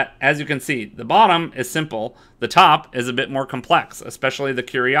noticed that, as you can see, the bottom is simple. The top is a bit more complex, especially the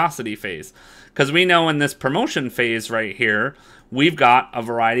curiosity phase. Because we know in this promotion phase right here, we've got a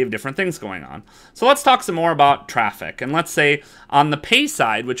variety of different things going on. So let's talk some more about traffic. And let's say on the pay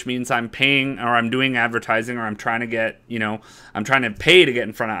side, which means I'm paying or I'm doing advertising or I'm trying to get, I'm trying to pay to get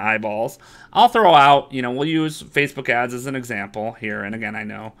in front of eyeballs. I'll throw out, we'll use Facebook ads as an example here. And again, I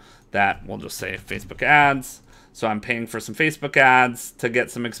know that we'll just say Facebook ads. So I'm paying for some Facebook ads to get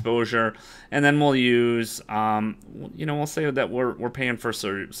some exposure. And then we'll use, we'll say that we're paying for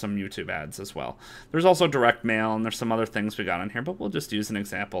some YouTube ads as well. There's also direct mail and there's some other things we got on here, but we'll just use an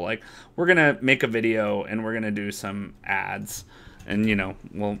example. Like we're going to make a video and we're going to do some ads. And,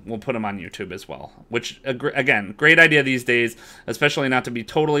 we'll put them on YouTube as well, which, again, great idea these days, especially not to be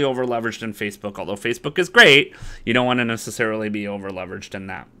totally over leveraged in Facebook. Although Facebook is great, you don't want to necessarily be over leveraged in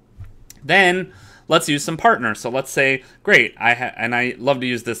that. Then let's use some partners. So let's say, great, I love to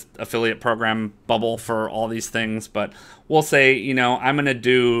use this affiliate program bubble for all these things, but we'll say, I'm going to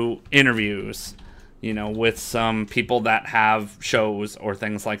do interviews, with some people that have shows or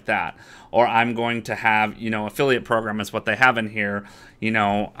things like that. Or I'm going to have, affiliate program is what they have in here,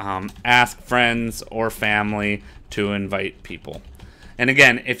 ask friends or family to invite people. And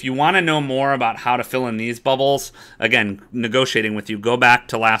again, if you want to know more about how to fill in these bubbles, again, negotiating with you, go back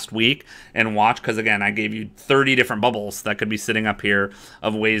to last week and watch, because again, I gave you 30 different bubbles that could be sitting up here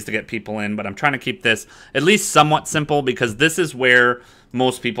of ways to get people in, but I'm trying to keep this at least somewhat simple because this is where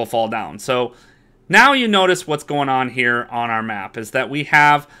most people fall down. So now you notice what's going on here on our map is that we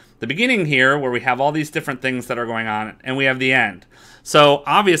have the beginning here where we have all these different things that are going on, and we have the end. So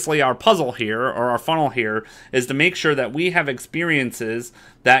obviously our puzzle here, or our funnel here, is to make sure that we have experiences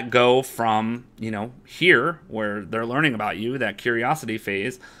that go from, here, where they're learning about you, that curiosity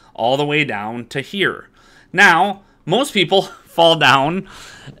phase, all the way down to here. Now, most people fall down.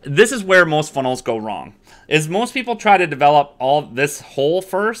 This is where most funnels go wrong, is most people try to develop all this whole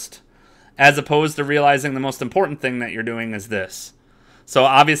first, as opposed to realizing the most important thing that you're doing is this. So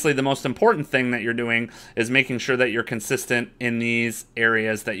obviously the most important thing that you're doing is making sure that you're consistent in these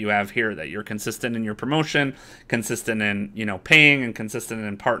areas that you have here, that you're consistent in your promotion, consistent in, paying, and consistent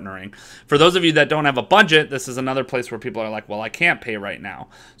in partnering. For those of you that don't have a budget, this is another place where people are like, well, I can't pay right now.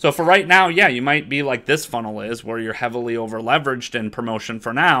 So for right now, yeah, you might be like this funnel is, where you're heavily over leveraged in promotion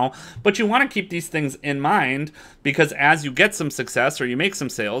for now, but you want to keep these things in mind, because as you get some success or you make some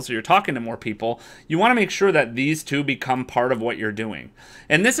sales or you're talking to more people, you want to make sure that these two become part of what you're doing.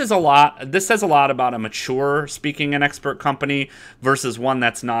 And this says a lot about a mature speaking and expert company versus one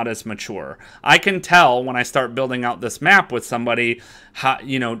that's not as mature. I can tell when I start building out this map with somebody, how,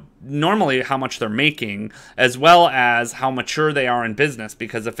 normally how much they're making, as well as how mature they are in business.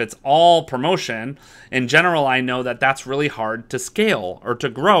 Because if it's all promotion, in general, I know that that's really hard to scale or to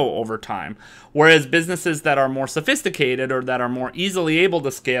grow over time. Whereas businesses that are more sophisticated or that are more easily able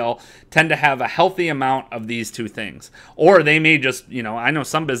to scale tend to have a healthy amount of these two things. Or they may just, I know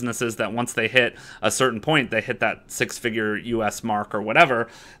some businesses that once they hit a certain point, they hit that 6-figure US mark or whatever,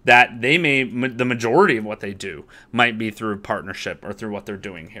 that they may, the majority of what they do might be through partnership or through what they're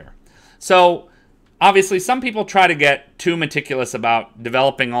doing here. So obviously, some people try to get too meticulous about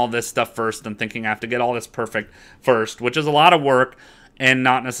developing all this stuff first and thinking I have to get all this perfect first, which is a lot of work and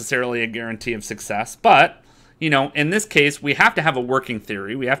not necessarily a guarantee of success. But, in this case, we have to have a working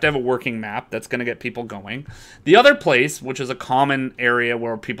theory. We have to have a working map that's going to get people going. The other place, which is a common area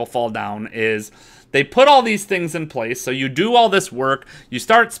where people fall down, is they put all these things in place. So you do all this work, you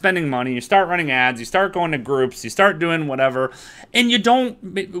start spending money, you start running ads, you start going to groups, you start doing whatever, and you don't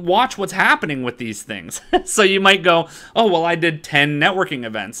watch what's happening with these things. So you might go, oh, well, I did 10 networking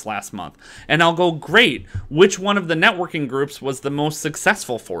events last month. And I'll go, great. Which one of the networking groups was the most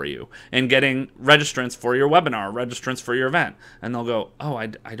successful for you in getting registrants for your webinar, registrants for your event? And they'll go, oh, I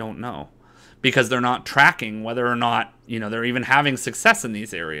don't know. Because they're not tracking whether or not, they're even having success in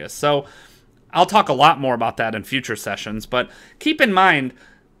these areas. So I'll talk a lot more about that in future sessions, but keep in mind,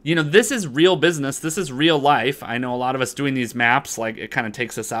 this is real business. This is real life. I know a lot of us doing these maps, like it kind of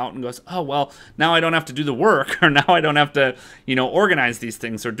takes us out and goes, oh, well, now I don't have to do the work, or now I don't have to, organize these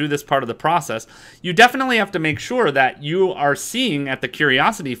things or do this part of the process. You definitely have to make sure that you are seeing at the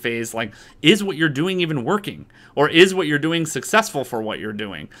curiosity phase, like, is what you're doing even working? Or is what you're doing successful for what you're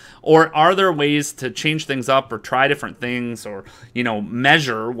doing? Or are there ways to change things up or try different things or,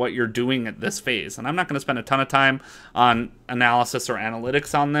 measure what you're doing at this phase? And I'm not going to spend a ton of time on analysis or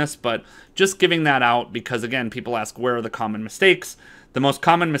analytics on this, but just giving that out because, again, people ask, where are the common mistakes? The most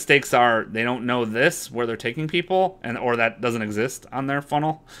common mistakes are they don't know this, where they're taking people, or that doesn't exist on their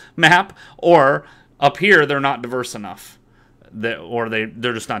funnel map, or up here, they're not diverse enough.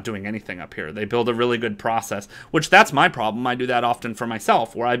 They're just not doing anything up here. They build a really good process, which that's my problem. I do that often for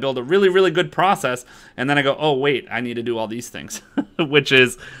myself, where I build a really, really good process, and then I go, oh, wait, I need to do all these things, which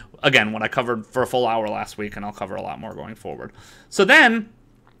is, again, what I covered for a full hour last week, and I'll cover a lot more going forward. So then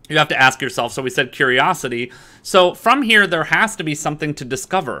you have to ask yourself, so we said curiosity. So from here, there has to be something to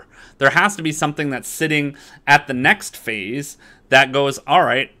discover. There has to be something that's sitting at the next phase that goes, all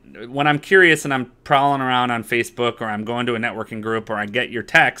right, when I'm curious and I'm prowling around on Facebook or I'm going to a networking group or I get your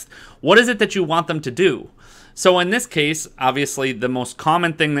text, what is it that you want them to do? So in this case, obviously, the most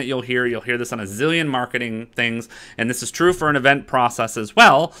common thing that you'll hear this on a zillion marketing things, and this is true for an event process as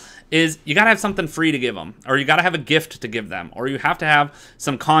well, is you got to have something free to give them, or you got to have a gift to give them, or you have to have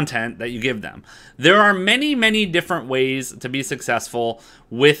some content that you give them. There are many, many different ways to be successful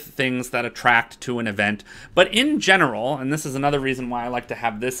with things that attract to an event. But in general, and this is another reason why I like to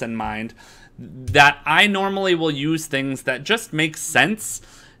have this in mind, that I normally will use things that just make sense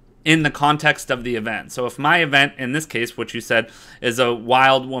in the context of the event. So if my event, in this case, what you said is a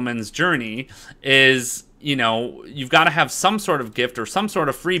wild woman's journey, is, you've got to have some sort of gift or some sort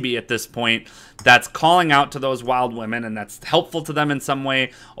of freebie at this point that's calling out to those wild women and that's helpful to them in some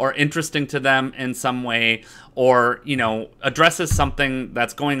way or interesting to them in some way, or, addresses something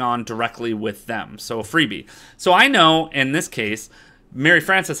that's going on directly with them. So a freebie. So I know in this case, Mary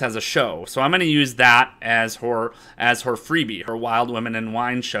Frances has a show, so I'm going to use that as her freebie, her Wild Women and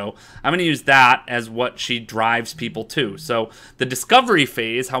Wine show. I'm going to use that as what she drives people to. So the discovery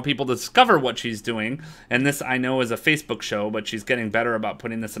phase, how people discover what she's doing, and this I know is a Facebook show, but she's getting better about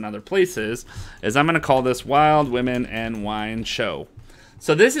putting this in other places, is I'm going to call this Wild Women and Wine show.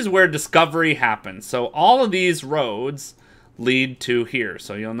 So this is where discovery happens. So all of these roads lead to here.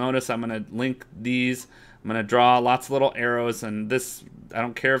 So you'll notice I'm going to link these. I'm going to draw lots of little arrows, and this, I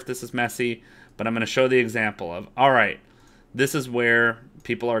don't care if this is messy, but I'm going to show the example of, all right, this is where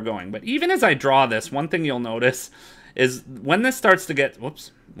people are going. But even as I draw this, one thing you'll notice is when this starts to get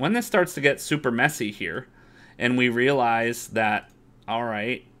super messy here, and we realize that, all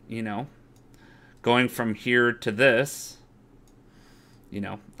right, going from here to this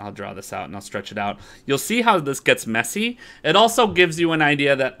I'll draw this out and I'll stretch it out. You'll see how this gets messy. It also gives you an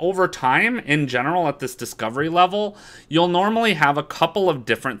idea that over time, in general, at this discovery level, you'll normally have a couple of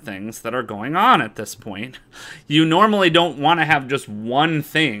different things that are going on at this point. You normally don't want to have just one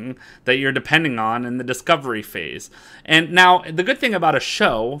thing that you're depending on in the discovery phase. And now, the good thing about a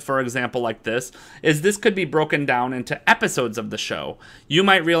show, for example, like this could be broken down into episodes of the show. You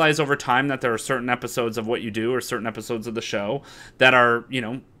might realize over time that there are certain episodes of what you do or certain episodes of the show that are,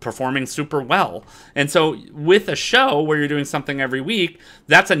 performing super well. And so with a show where you're doing something every week,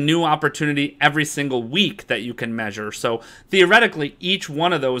 that's a new opportunity every single week that you can measure. So theoretically, each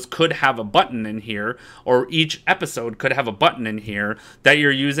one of those could have a button in here, or each episode could have a button in here that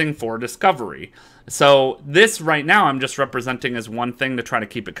you're using for discovery. So this right now I'm just representing as one thing to try to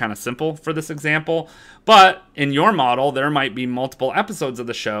keep it kind of simple for this example. But in your model, there might be multiple episodes of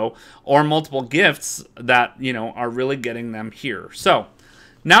the show or multiple gifts that, are really getting them here. So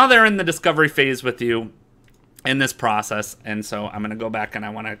now they're in the discovery phase with you in this process. And so I'm going to go back and I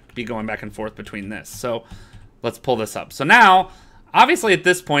want to be going back and forth between this. So let's pull this up. So now, obviously at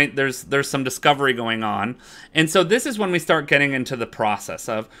this point, there's some discovery going on. And so this is when we start getting into the process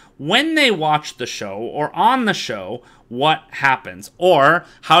of when they watch the show or on the show, what happens? Or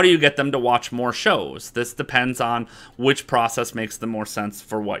how do you get them to watch more shows? This depends on which process makes the more sense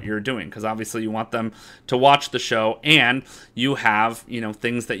for what you're doing. Because obviously you want them to watch the show, and you have,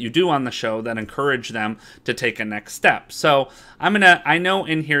 things that you do on the show that encourage them to take a next step. So I know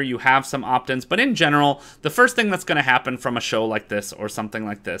in here you have some opt-ins, but in general, the first thing that's going to happen from a show like this or something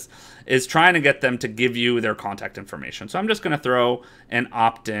like this is trying to get them to give you their contact information. So I'm just going to throw an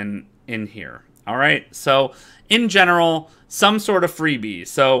opt-in in here. All right, so in general, some sort of freebie.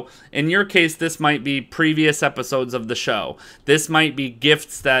 So in your case, this might be previous episodes of the show. This might be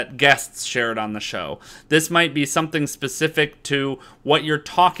gifts that guests shared on the show. This might be something specific to what you're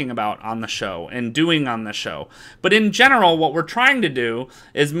talking about on the show and doing on the show. But in general, what we're trying to do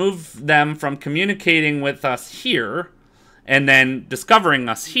is move them from communicating with us here and then discovering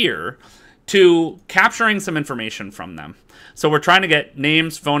us here to capturing some information from them. So we're trying to get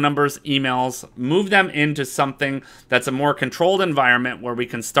names, phone numbers, emails, move them into something that's a more controlled environment where we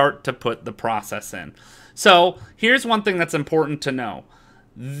can start to put the process in. So here's one thing that's important to know.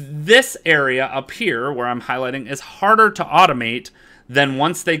 This area up here where I'm highlighting is harder to automate than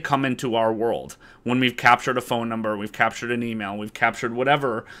once they come into our world. When we've captured a phone number, we've captured an email, we've captured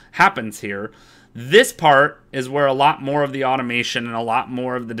whatever happens here. This part is where a lot more of the automation and a lot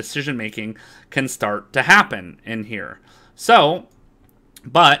more of the decision making can start to happen in here. So,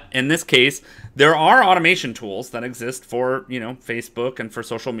 but in this case, there are automation tools that exist for, Facebook and for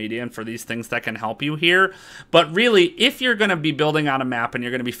social media and for these things that can help you here. But really, if you're going to be building out a map and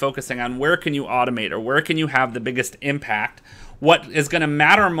you're going to be focusing on where can you automate or where can you have the biggest impact, what is going to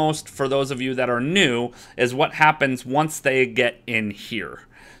matter most for those of you that are new is what happens once they get in here.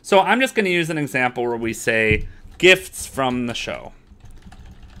 So I'm just going to use an example where we say gifts from the show.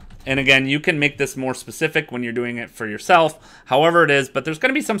 And again, you can make this more specific when you're doing it for yourself, however it is, but there's going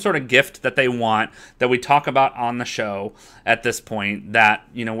to be some sort of gift that they want that we talk about on the show at this point that,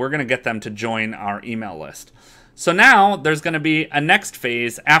 we're going to get them to join our email list. So now there's going to be a next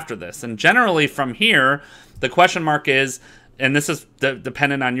phase after this. And generally from here, the question mark is, and this is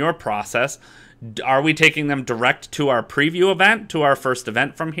dependent on your process, are we taking them direct to our preview event, to our first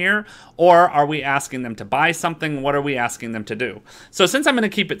event from here? Or are we asking them to buy something? What are we asking them to do? So since I'm going to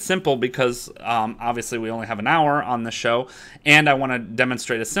keep it simple because obviously we only have an hour on the show and I want to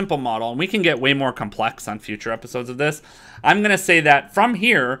demonstrate a simple model, and we can get way more complex on future episodes of this, I'm going to say that from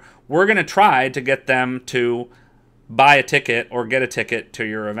here, we're going to try to get them to buy a ticket or get a ticket to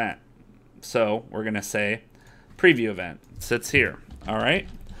your event. So we're going to say preview event sits here. All right.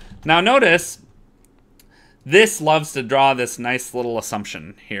 Now notice this loves to draw this nice little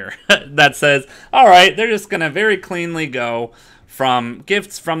assumption here that says, all right, they're just going to very cleanly go from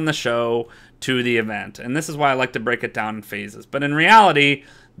gifts from the show to the event. And this is why I like to break it down in phases. But in reality,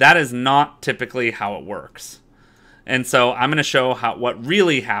 that is not typically how it works. And so I'm going to show what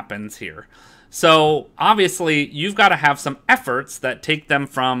really happens here. So obviously, you've got to have some efforts that take them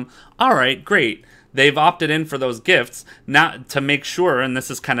from, all right, great, they've opted in for those gifts, now to make sure, and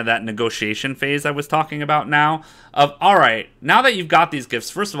this is kind of that negotiation phase I was talking about now, of, all right, now that you've got these gifts,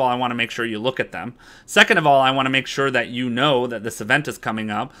 first of all, I want to make sure you look at them. Second of all, I want to make sure that you know that this event is coming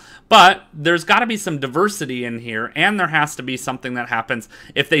up. But there's got to be some diversity in here, and there has to be something that happens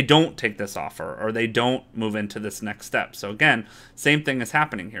if they don't take this offer or they don't move into this next step. So again, same thing is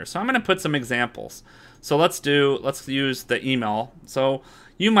happening here. So I'm going to put some examples. So let's use the email. So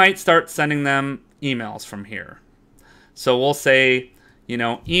you might start sending them emails from here. So we'll say, you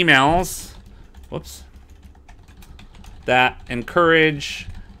know, emails, whoops, that encourage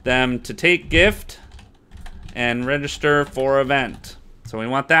them to take gift and register for event. So we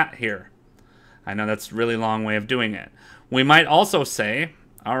want that here. I know that's a really long way of doing it. We might also say,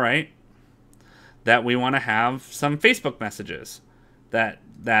 all right, that we want to have some Facebook messages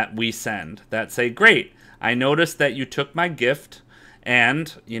that we send that say, great, I noticed that you took my gift,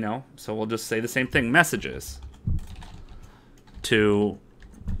 and, you know, so we'll just say the same thing, messages to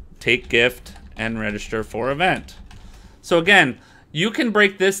take gift and register for event. So again, you can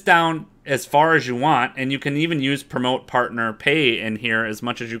break this down as far as you want, and you can even use promote, partner, pay in here as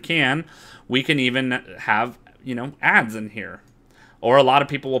much as you can. We can even have, you know, ads in here. Or a lot of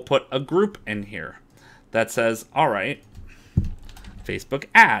people will put a group in here that says, all right, Facebook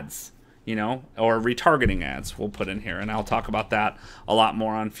ads, you know, or retargeting ads we'll put in here. And I'll talk about that a lot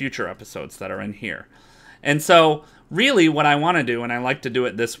more on future episodes that are in here. And so really what I want to do, and I like to do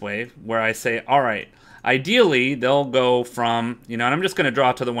it this way, where I say, all right, ideally they'll go from, you know, and I'm just going to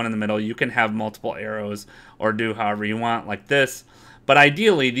draw to the one in the middle. You can have multiple arrows or do however you want like this. But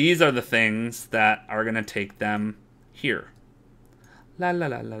ideally, these are the things that are going to take them here. La la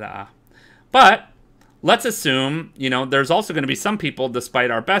la la la. But let's assume, you know, there's also going to be some people, despite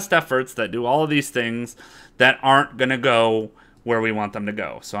our best efforts, that do all of these things that aren't going to go where we want them to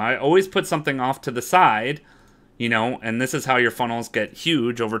go. So I always put something off to the side, you know, and this is how your funnels get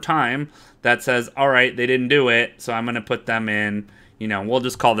huge over time, that says, all right, they didn't do it, so I'm going to put them in, you know, we'll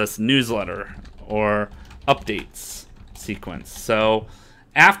just call this newsletter or updates sequence. So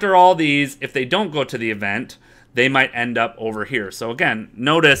after all these, if they don't go to the event, they might end up over here. So again,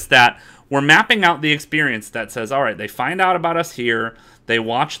 notice that we're mapping out the experience that says, all right, they find out about us here, they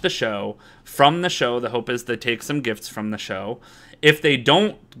watch the show. From the show, the hope is they take some gifts from the show. If they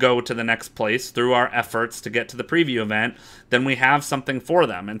don't go to the next place through our efforts to get to the preview event, then we have something for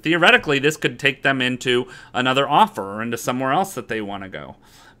them. And theoretically, this could take them into another offer or into somewhere else that they want to go.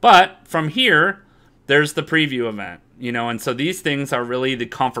 But from here, there's the preview event, you know, and so these things are really the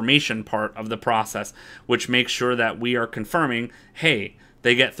confirmation part of the process, which makes sure that we are confirming, hey,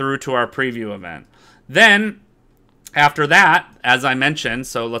 they get through to our preview event. Then after that, as I mentioned,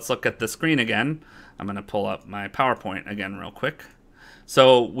 so let's look at the screen again. I'm going to pull up my PowerPoint again real quick.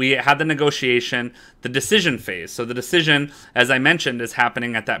 So we had the negotiation, the decision phase. So the decision, as I mentioned, is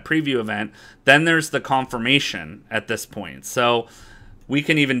happening at that preview event. Then there's the confirmation at this point. So we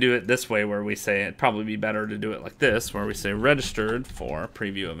can even do it this way, where we say it'd probably be better to do it like this, where we say registered for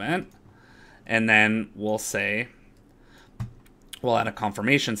preview event. And then we'll say, we'll add a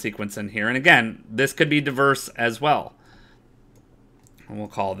confirmation sequence in here. And again, this could be diverse as well. And we'll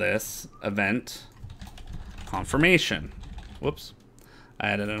call this event confirmation. Whoops. I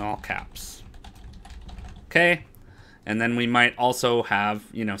added in all caps. Okay. And then we might also have,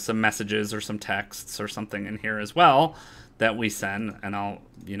 you know, some messages or some texts or something in here as well that we send. And I'll,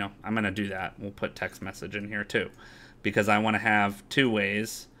 you know, I'm going to do that. We'll put text message in here too, because I want to have two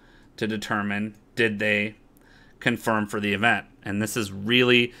ways to determine, did they confirm for the event? And this is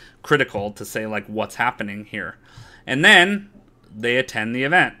really critical to say, like, what's happening here. And then they attend the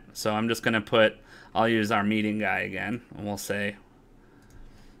event. So I'm just going to put, I'll use our meeting guy again, and we'll say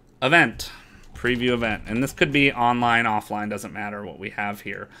event, preview event. And this could be online, offline, doesn't matter what we have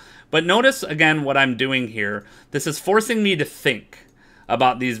here. But notice again what I'm doing here. This is forcing me to think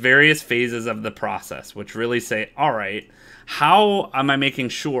about these various phases of the process, which really say, all right, how am I making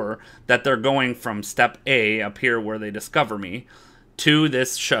sure that they're going from step A up here where they discover me to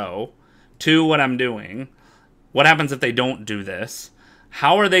this show, to what I'm doing? What happens if they don't do this?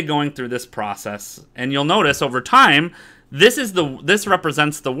 How are they going through this process? And you'll notice over time, this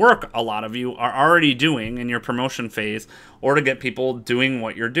represents the work a lot of you are already doing in your promotion phase, or to get people doing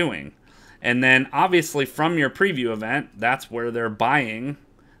what you're doing. And then obviously from your preview event, that's where they're buying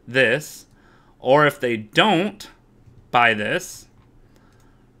this. Or if they don't buy this,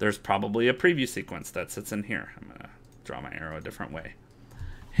 there's probably a preview sequence that sits in here. I'm gonna draw my arrow a different way.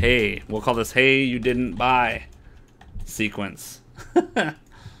 Hey, we'll call this hey, you didn't buy sequence.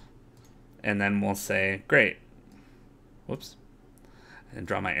 And then we'll say, great. Whoops. And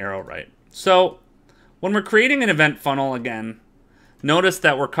draw my arrow right. So when we're creating an event funnel again, notice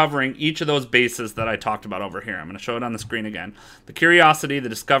that we're covering each of those bases that I talked about over here. I'm going to show it on the screen again. The curiosity, the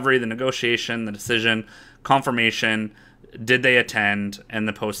discovery, the negotiation, the decision, confirmation, did they attend, and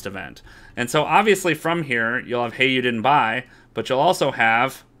the post event. And so obviously from here, you'll have, hey, you didn't buy, but you'll also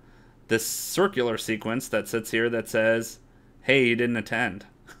have this circular sequence that sits here that says, hey, you didn't attend.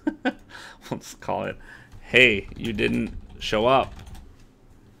 Let's call it, hey, you didn't show up.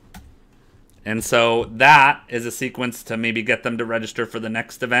 And so that is a sequence to maybe get them to register for the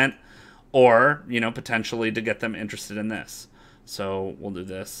next event, or, you know, potentially to get them interested in this. So we'll do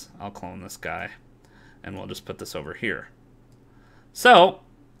this. I'll clone this guy, and we'll just put this over here. So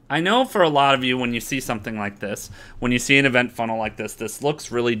I know for a lot of you, when you see something like this, when you see an event funnel like this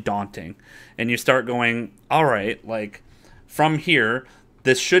looks really daunting. And you start going, all right, like from here,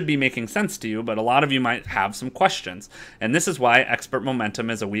 this should be making sense to you, but a lot of you might have some questions. And this is why Expert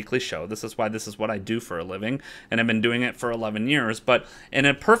Momentum is a weekly show. This is why this is what I do for a living, and I've been doing it for 11 years. But in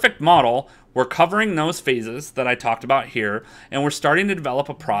a perfect model, we're covering those phases that I talked about here, and we're starting to develop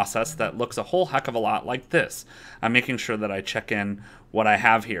a process that looks a whole heck of a lot like this. I'm making sure that I check in what I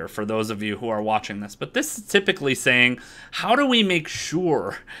have here for those of you who are watching this. But this is typically saying, how do we make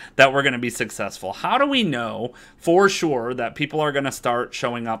sure that we're going to be successful? How do we know for sure that people are going to start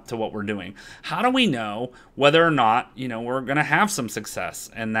showing up to what we're doing? How do we know whether or not, you know, we're going to have some success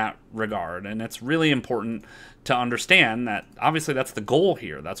in that regard? And it's really important to understand that obviously that's the goal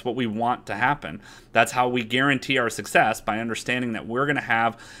here. That's what we want to happen. That's how we guarantee our success, by understanding that we're going to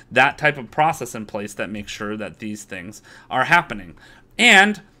have that type of process in place that makes sure that these things are happening.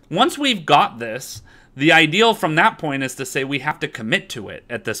 And once we've got this, the ideal from that point is to say we have to commit to it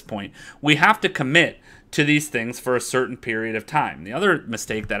at this point. We have to commit to these things for a certain period of time. The other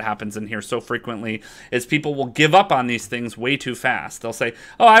mistake that happens in here so frequently is people will give up on these things way too fast. They'll say,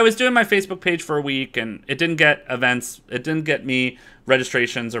 oh, I was doing my Facebook page for a week and it didn't get events, it didn't get me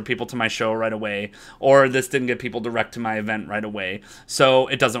registrations or people to my show right away, or this didn't get people direct to my event right away, so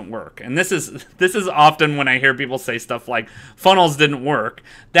it doesn't work. And this is often when I hear people say stuff like funnels didn't work.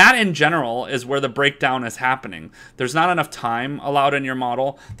 That in general is where the breakdown is happening. There's not enough time allowed in your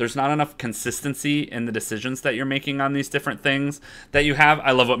model. There's not enough consistency in the decisions that you're making on these different things that you have.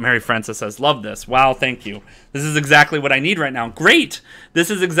 I love what Mary Frances says. Love this. Wow, thank you. This is exactly what I need right now. Great.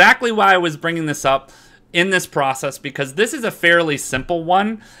 This is exactly why I was bringing this up in this process, because this is a fairly simple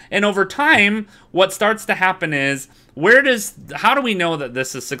one. And over time, what starts to happen is, how do we know that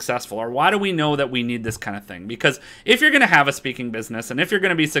this is successful, or why do we know that we need this kind of thing? Because if you're going to have a speaking business and if you're going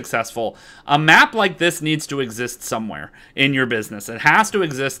to be successful, a map like this needs to exist somewhere in your business. It has to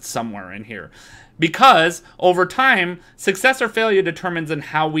exist somewhere in here. Because over time, success or failure determines in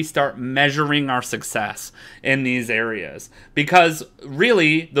how we start measuring our success in these areas. Because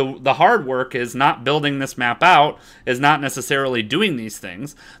really, the hard work is not building this map out, is not necessarily doing these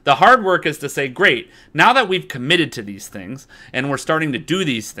things. The hard work is to say, great, now that we've committed to these things and we're starting to do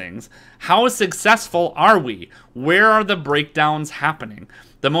these things, how successful are we? Where are the breakdowns happening?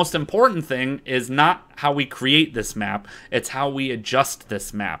 The most important thing is not how we create this map, it's how we adjust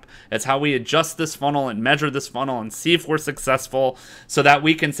this map. It's how we adjust this funnel and measure this funnel and see if we're successful, so that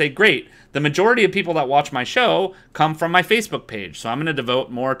we can say, great, the majority of people that watch my show come from my Facebook page, so I'm going to devote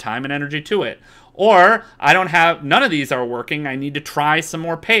more time and energy to it. Or none of these are working, I need to try some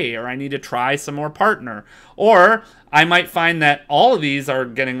more pay, or I need to try some more partner. Or I might find that all of these are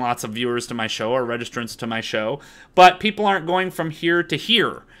getting lots of viewers to my show or registrants to my show, but people aren't going from here to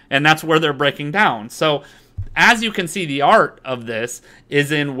here, and that's where they're breaking down. So as you can see, the art of this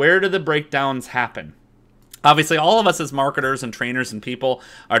is in where do the breakdowns happen. Obviously, all of us as marketers and trainers and people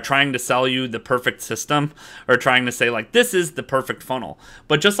are trying to sell you the perfect system, or trying to say, like, this is the perfect funnel.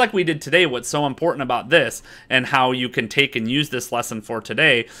 But just like we did today, what's so important about this and how you can take and use this lesson for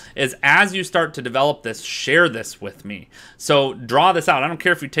today is, as you start to develop this, share this with me. So draw this out. I don't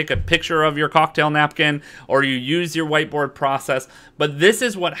care if you take a picture of your cocktail napkin or you use your whiteboard process, but this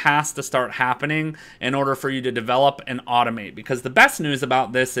is what has to start happening in order for you to develop and automate. Because the best news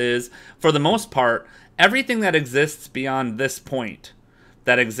about this is, for the most part, everything that exists beyond this point,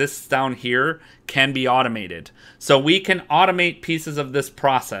 that exists down here, can be automated. So we can automate pieces of this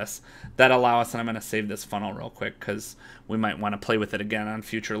process that allow us, and I'm going to save this funnel real quick because we might want to play with it again on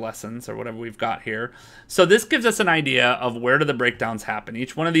future lessons or whatever we've got here. So this gives us an idea of where do the breakdowns happen.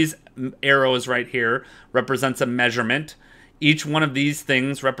 Each one of these arrows right here represents a measurement. Each one of these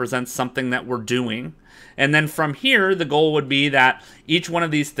things represents something that we're doing. And then from here, the goal would be that each one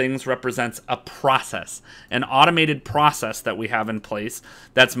of these things represents a process, an automated process that we have in place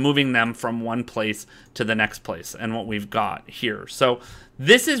that's moving them from one place to the next place, and what we've got here. So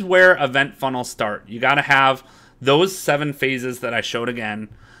this is where event funnels start. You got to have those 7 phases that I showed again.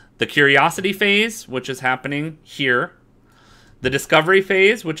 The curiosity phase, which is happening here. The discovery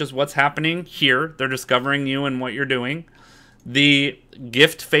phase, which is what's happening here. They're discovering you and what you're doing. The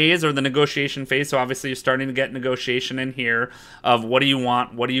gift phase, or the negotiation phase, so obviously you're starting to get negotiation in here of what do you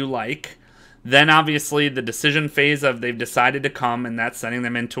want, what do you like. Then obviously the decision phase of they've decided to come, and that's sending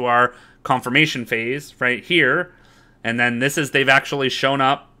them into our confirmation phase right here. And then this is they've actually shown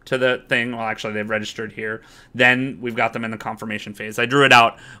up to the thing. Well, actually, they've registered here. Then we've got them in the confirmation phase. I drew it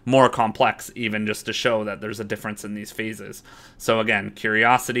out more complex even just to show that there's a difference in these phases. So again,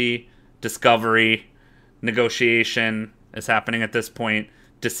 curiosity, discovery, negotiation is happening at this point.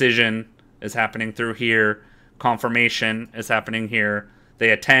 Decision is happening through here. Confirmation is happening here. They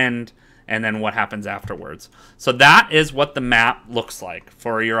attend, and then what happens afterwards. So that is what the map looks like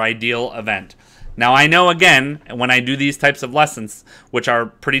for your ideal event. Now, I know, again, when I do these types of lessons, which are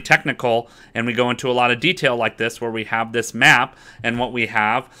pretty technical, and we go into a lot of detail like this, where we have this map and what we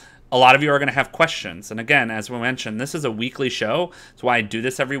have, a lot of you are going to have questions. And again, as we mentioned, this is a weekly show. That's why I do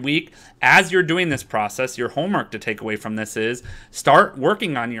this every week. As you're doing this process, your homework to take away from this is start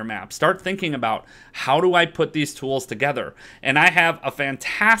working on your map. Start thinking about, how do I put these tools together? And I have a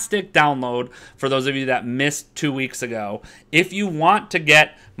fantastic download for those of you that missed 2 weeks ago. If you want to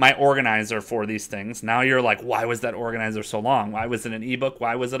get my organizer for these things, now you're like, why was that organizer so long? Why was it an ebook?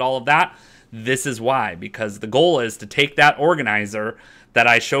 Why was it all of that? This is why, because the goal is to take that organizer that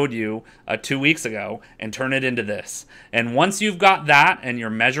I showed you 2 weeks ago and turn it into this. And once you've got that and you're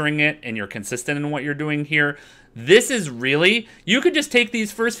measuring it and you're consistent in what you're doing here, this is really, you could just take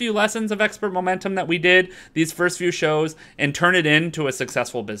these first few lessons of Expert Momentum that we did, these first few shows, and turn it into a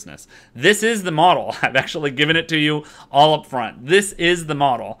successful business. This is the model. I've actually given it to you all up front. This is the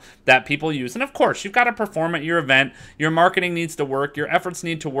model that people use. And of course, you've got to perform at your event. Your marketing needs to work. Your efforts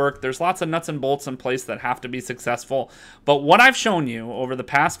need to work. There's lots of nuts and bolts in place that have to be successful. But what I've shown you over the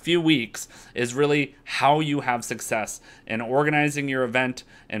past few weeks is really how you have success in organizing your event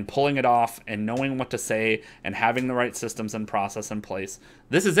and pulling it off and knowing what to say and having the right systems and process in place.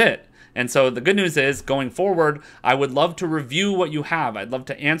 This is it. And so the good news is, going forward, I would love to review what you have. I'd love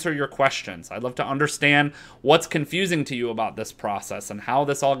to answer your questions. I'd love to understand what's confusing to you about this process and how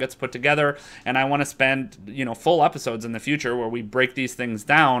this all gets put together. And I want to spend, full episodes in the future where we break these things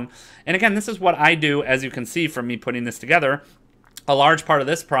down. And again, this is what I do, as you can see from me putting this together. A large part of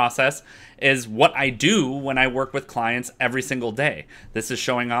this process is what I do when I work with clients every single day. This is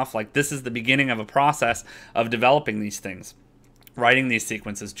showing off, like, this is the beginning of a process of developing these things, writing these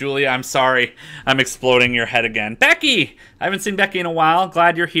sequences. Julia, I'm sorry, I'm exploding your head again. Becky, I haven't seen Becky in a while.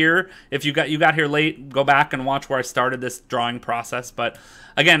 Glad you're here. If you got here late, go back and watch where I started this drawing process. But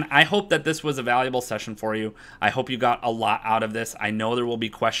again, I hope that this was a valuable session for you. I hope you got a lot out of this. I know there will be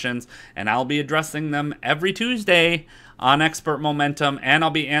questions, and I'll be addressing them every Tuesday on Expert Momentum, and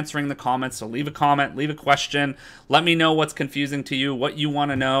I'll be answering the comments. So leave a comment, leave a question. Let me know what's confusing to you, what you want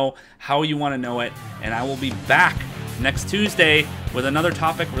to know, how you want to know it, and I will be back next Tuesday with another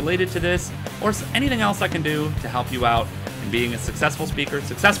topic related to this, or anything else I can do to help you out in being a successful speaker,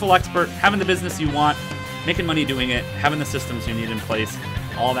 successful expert, having the business you want, making money doing it, having the systems you need in place.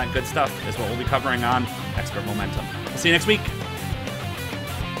 All that good stuff is what we'll be covering on Expert Momentum. We'll see you next week.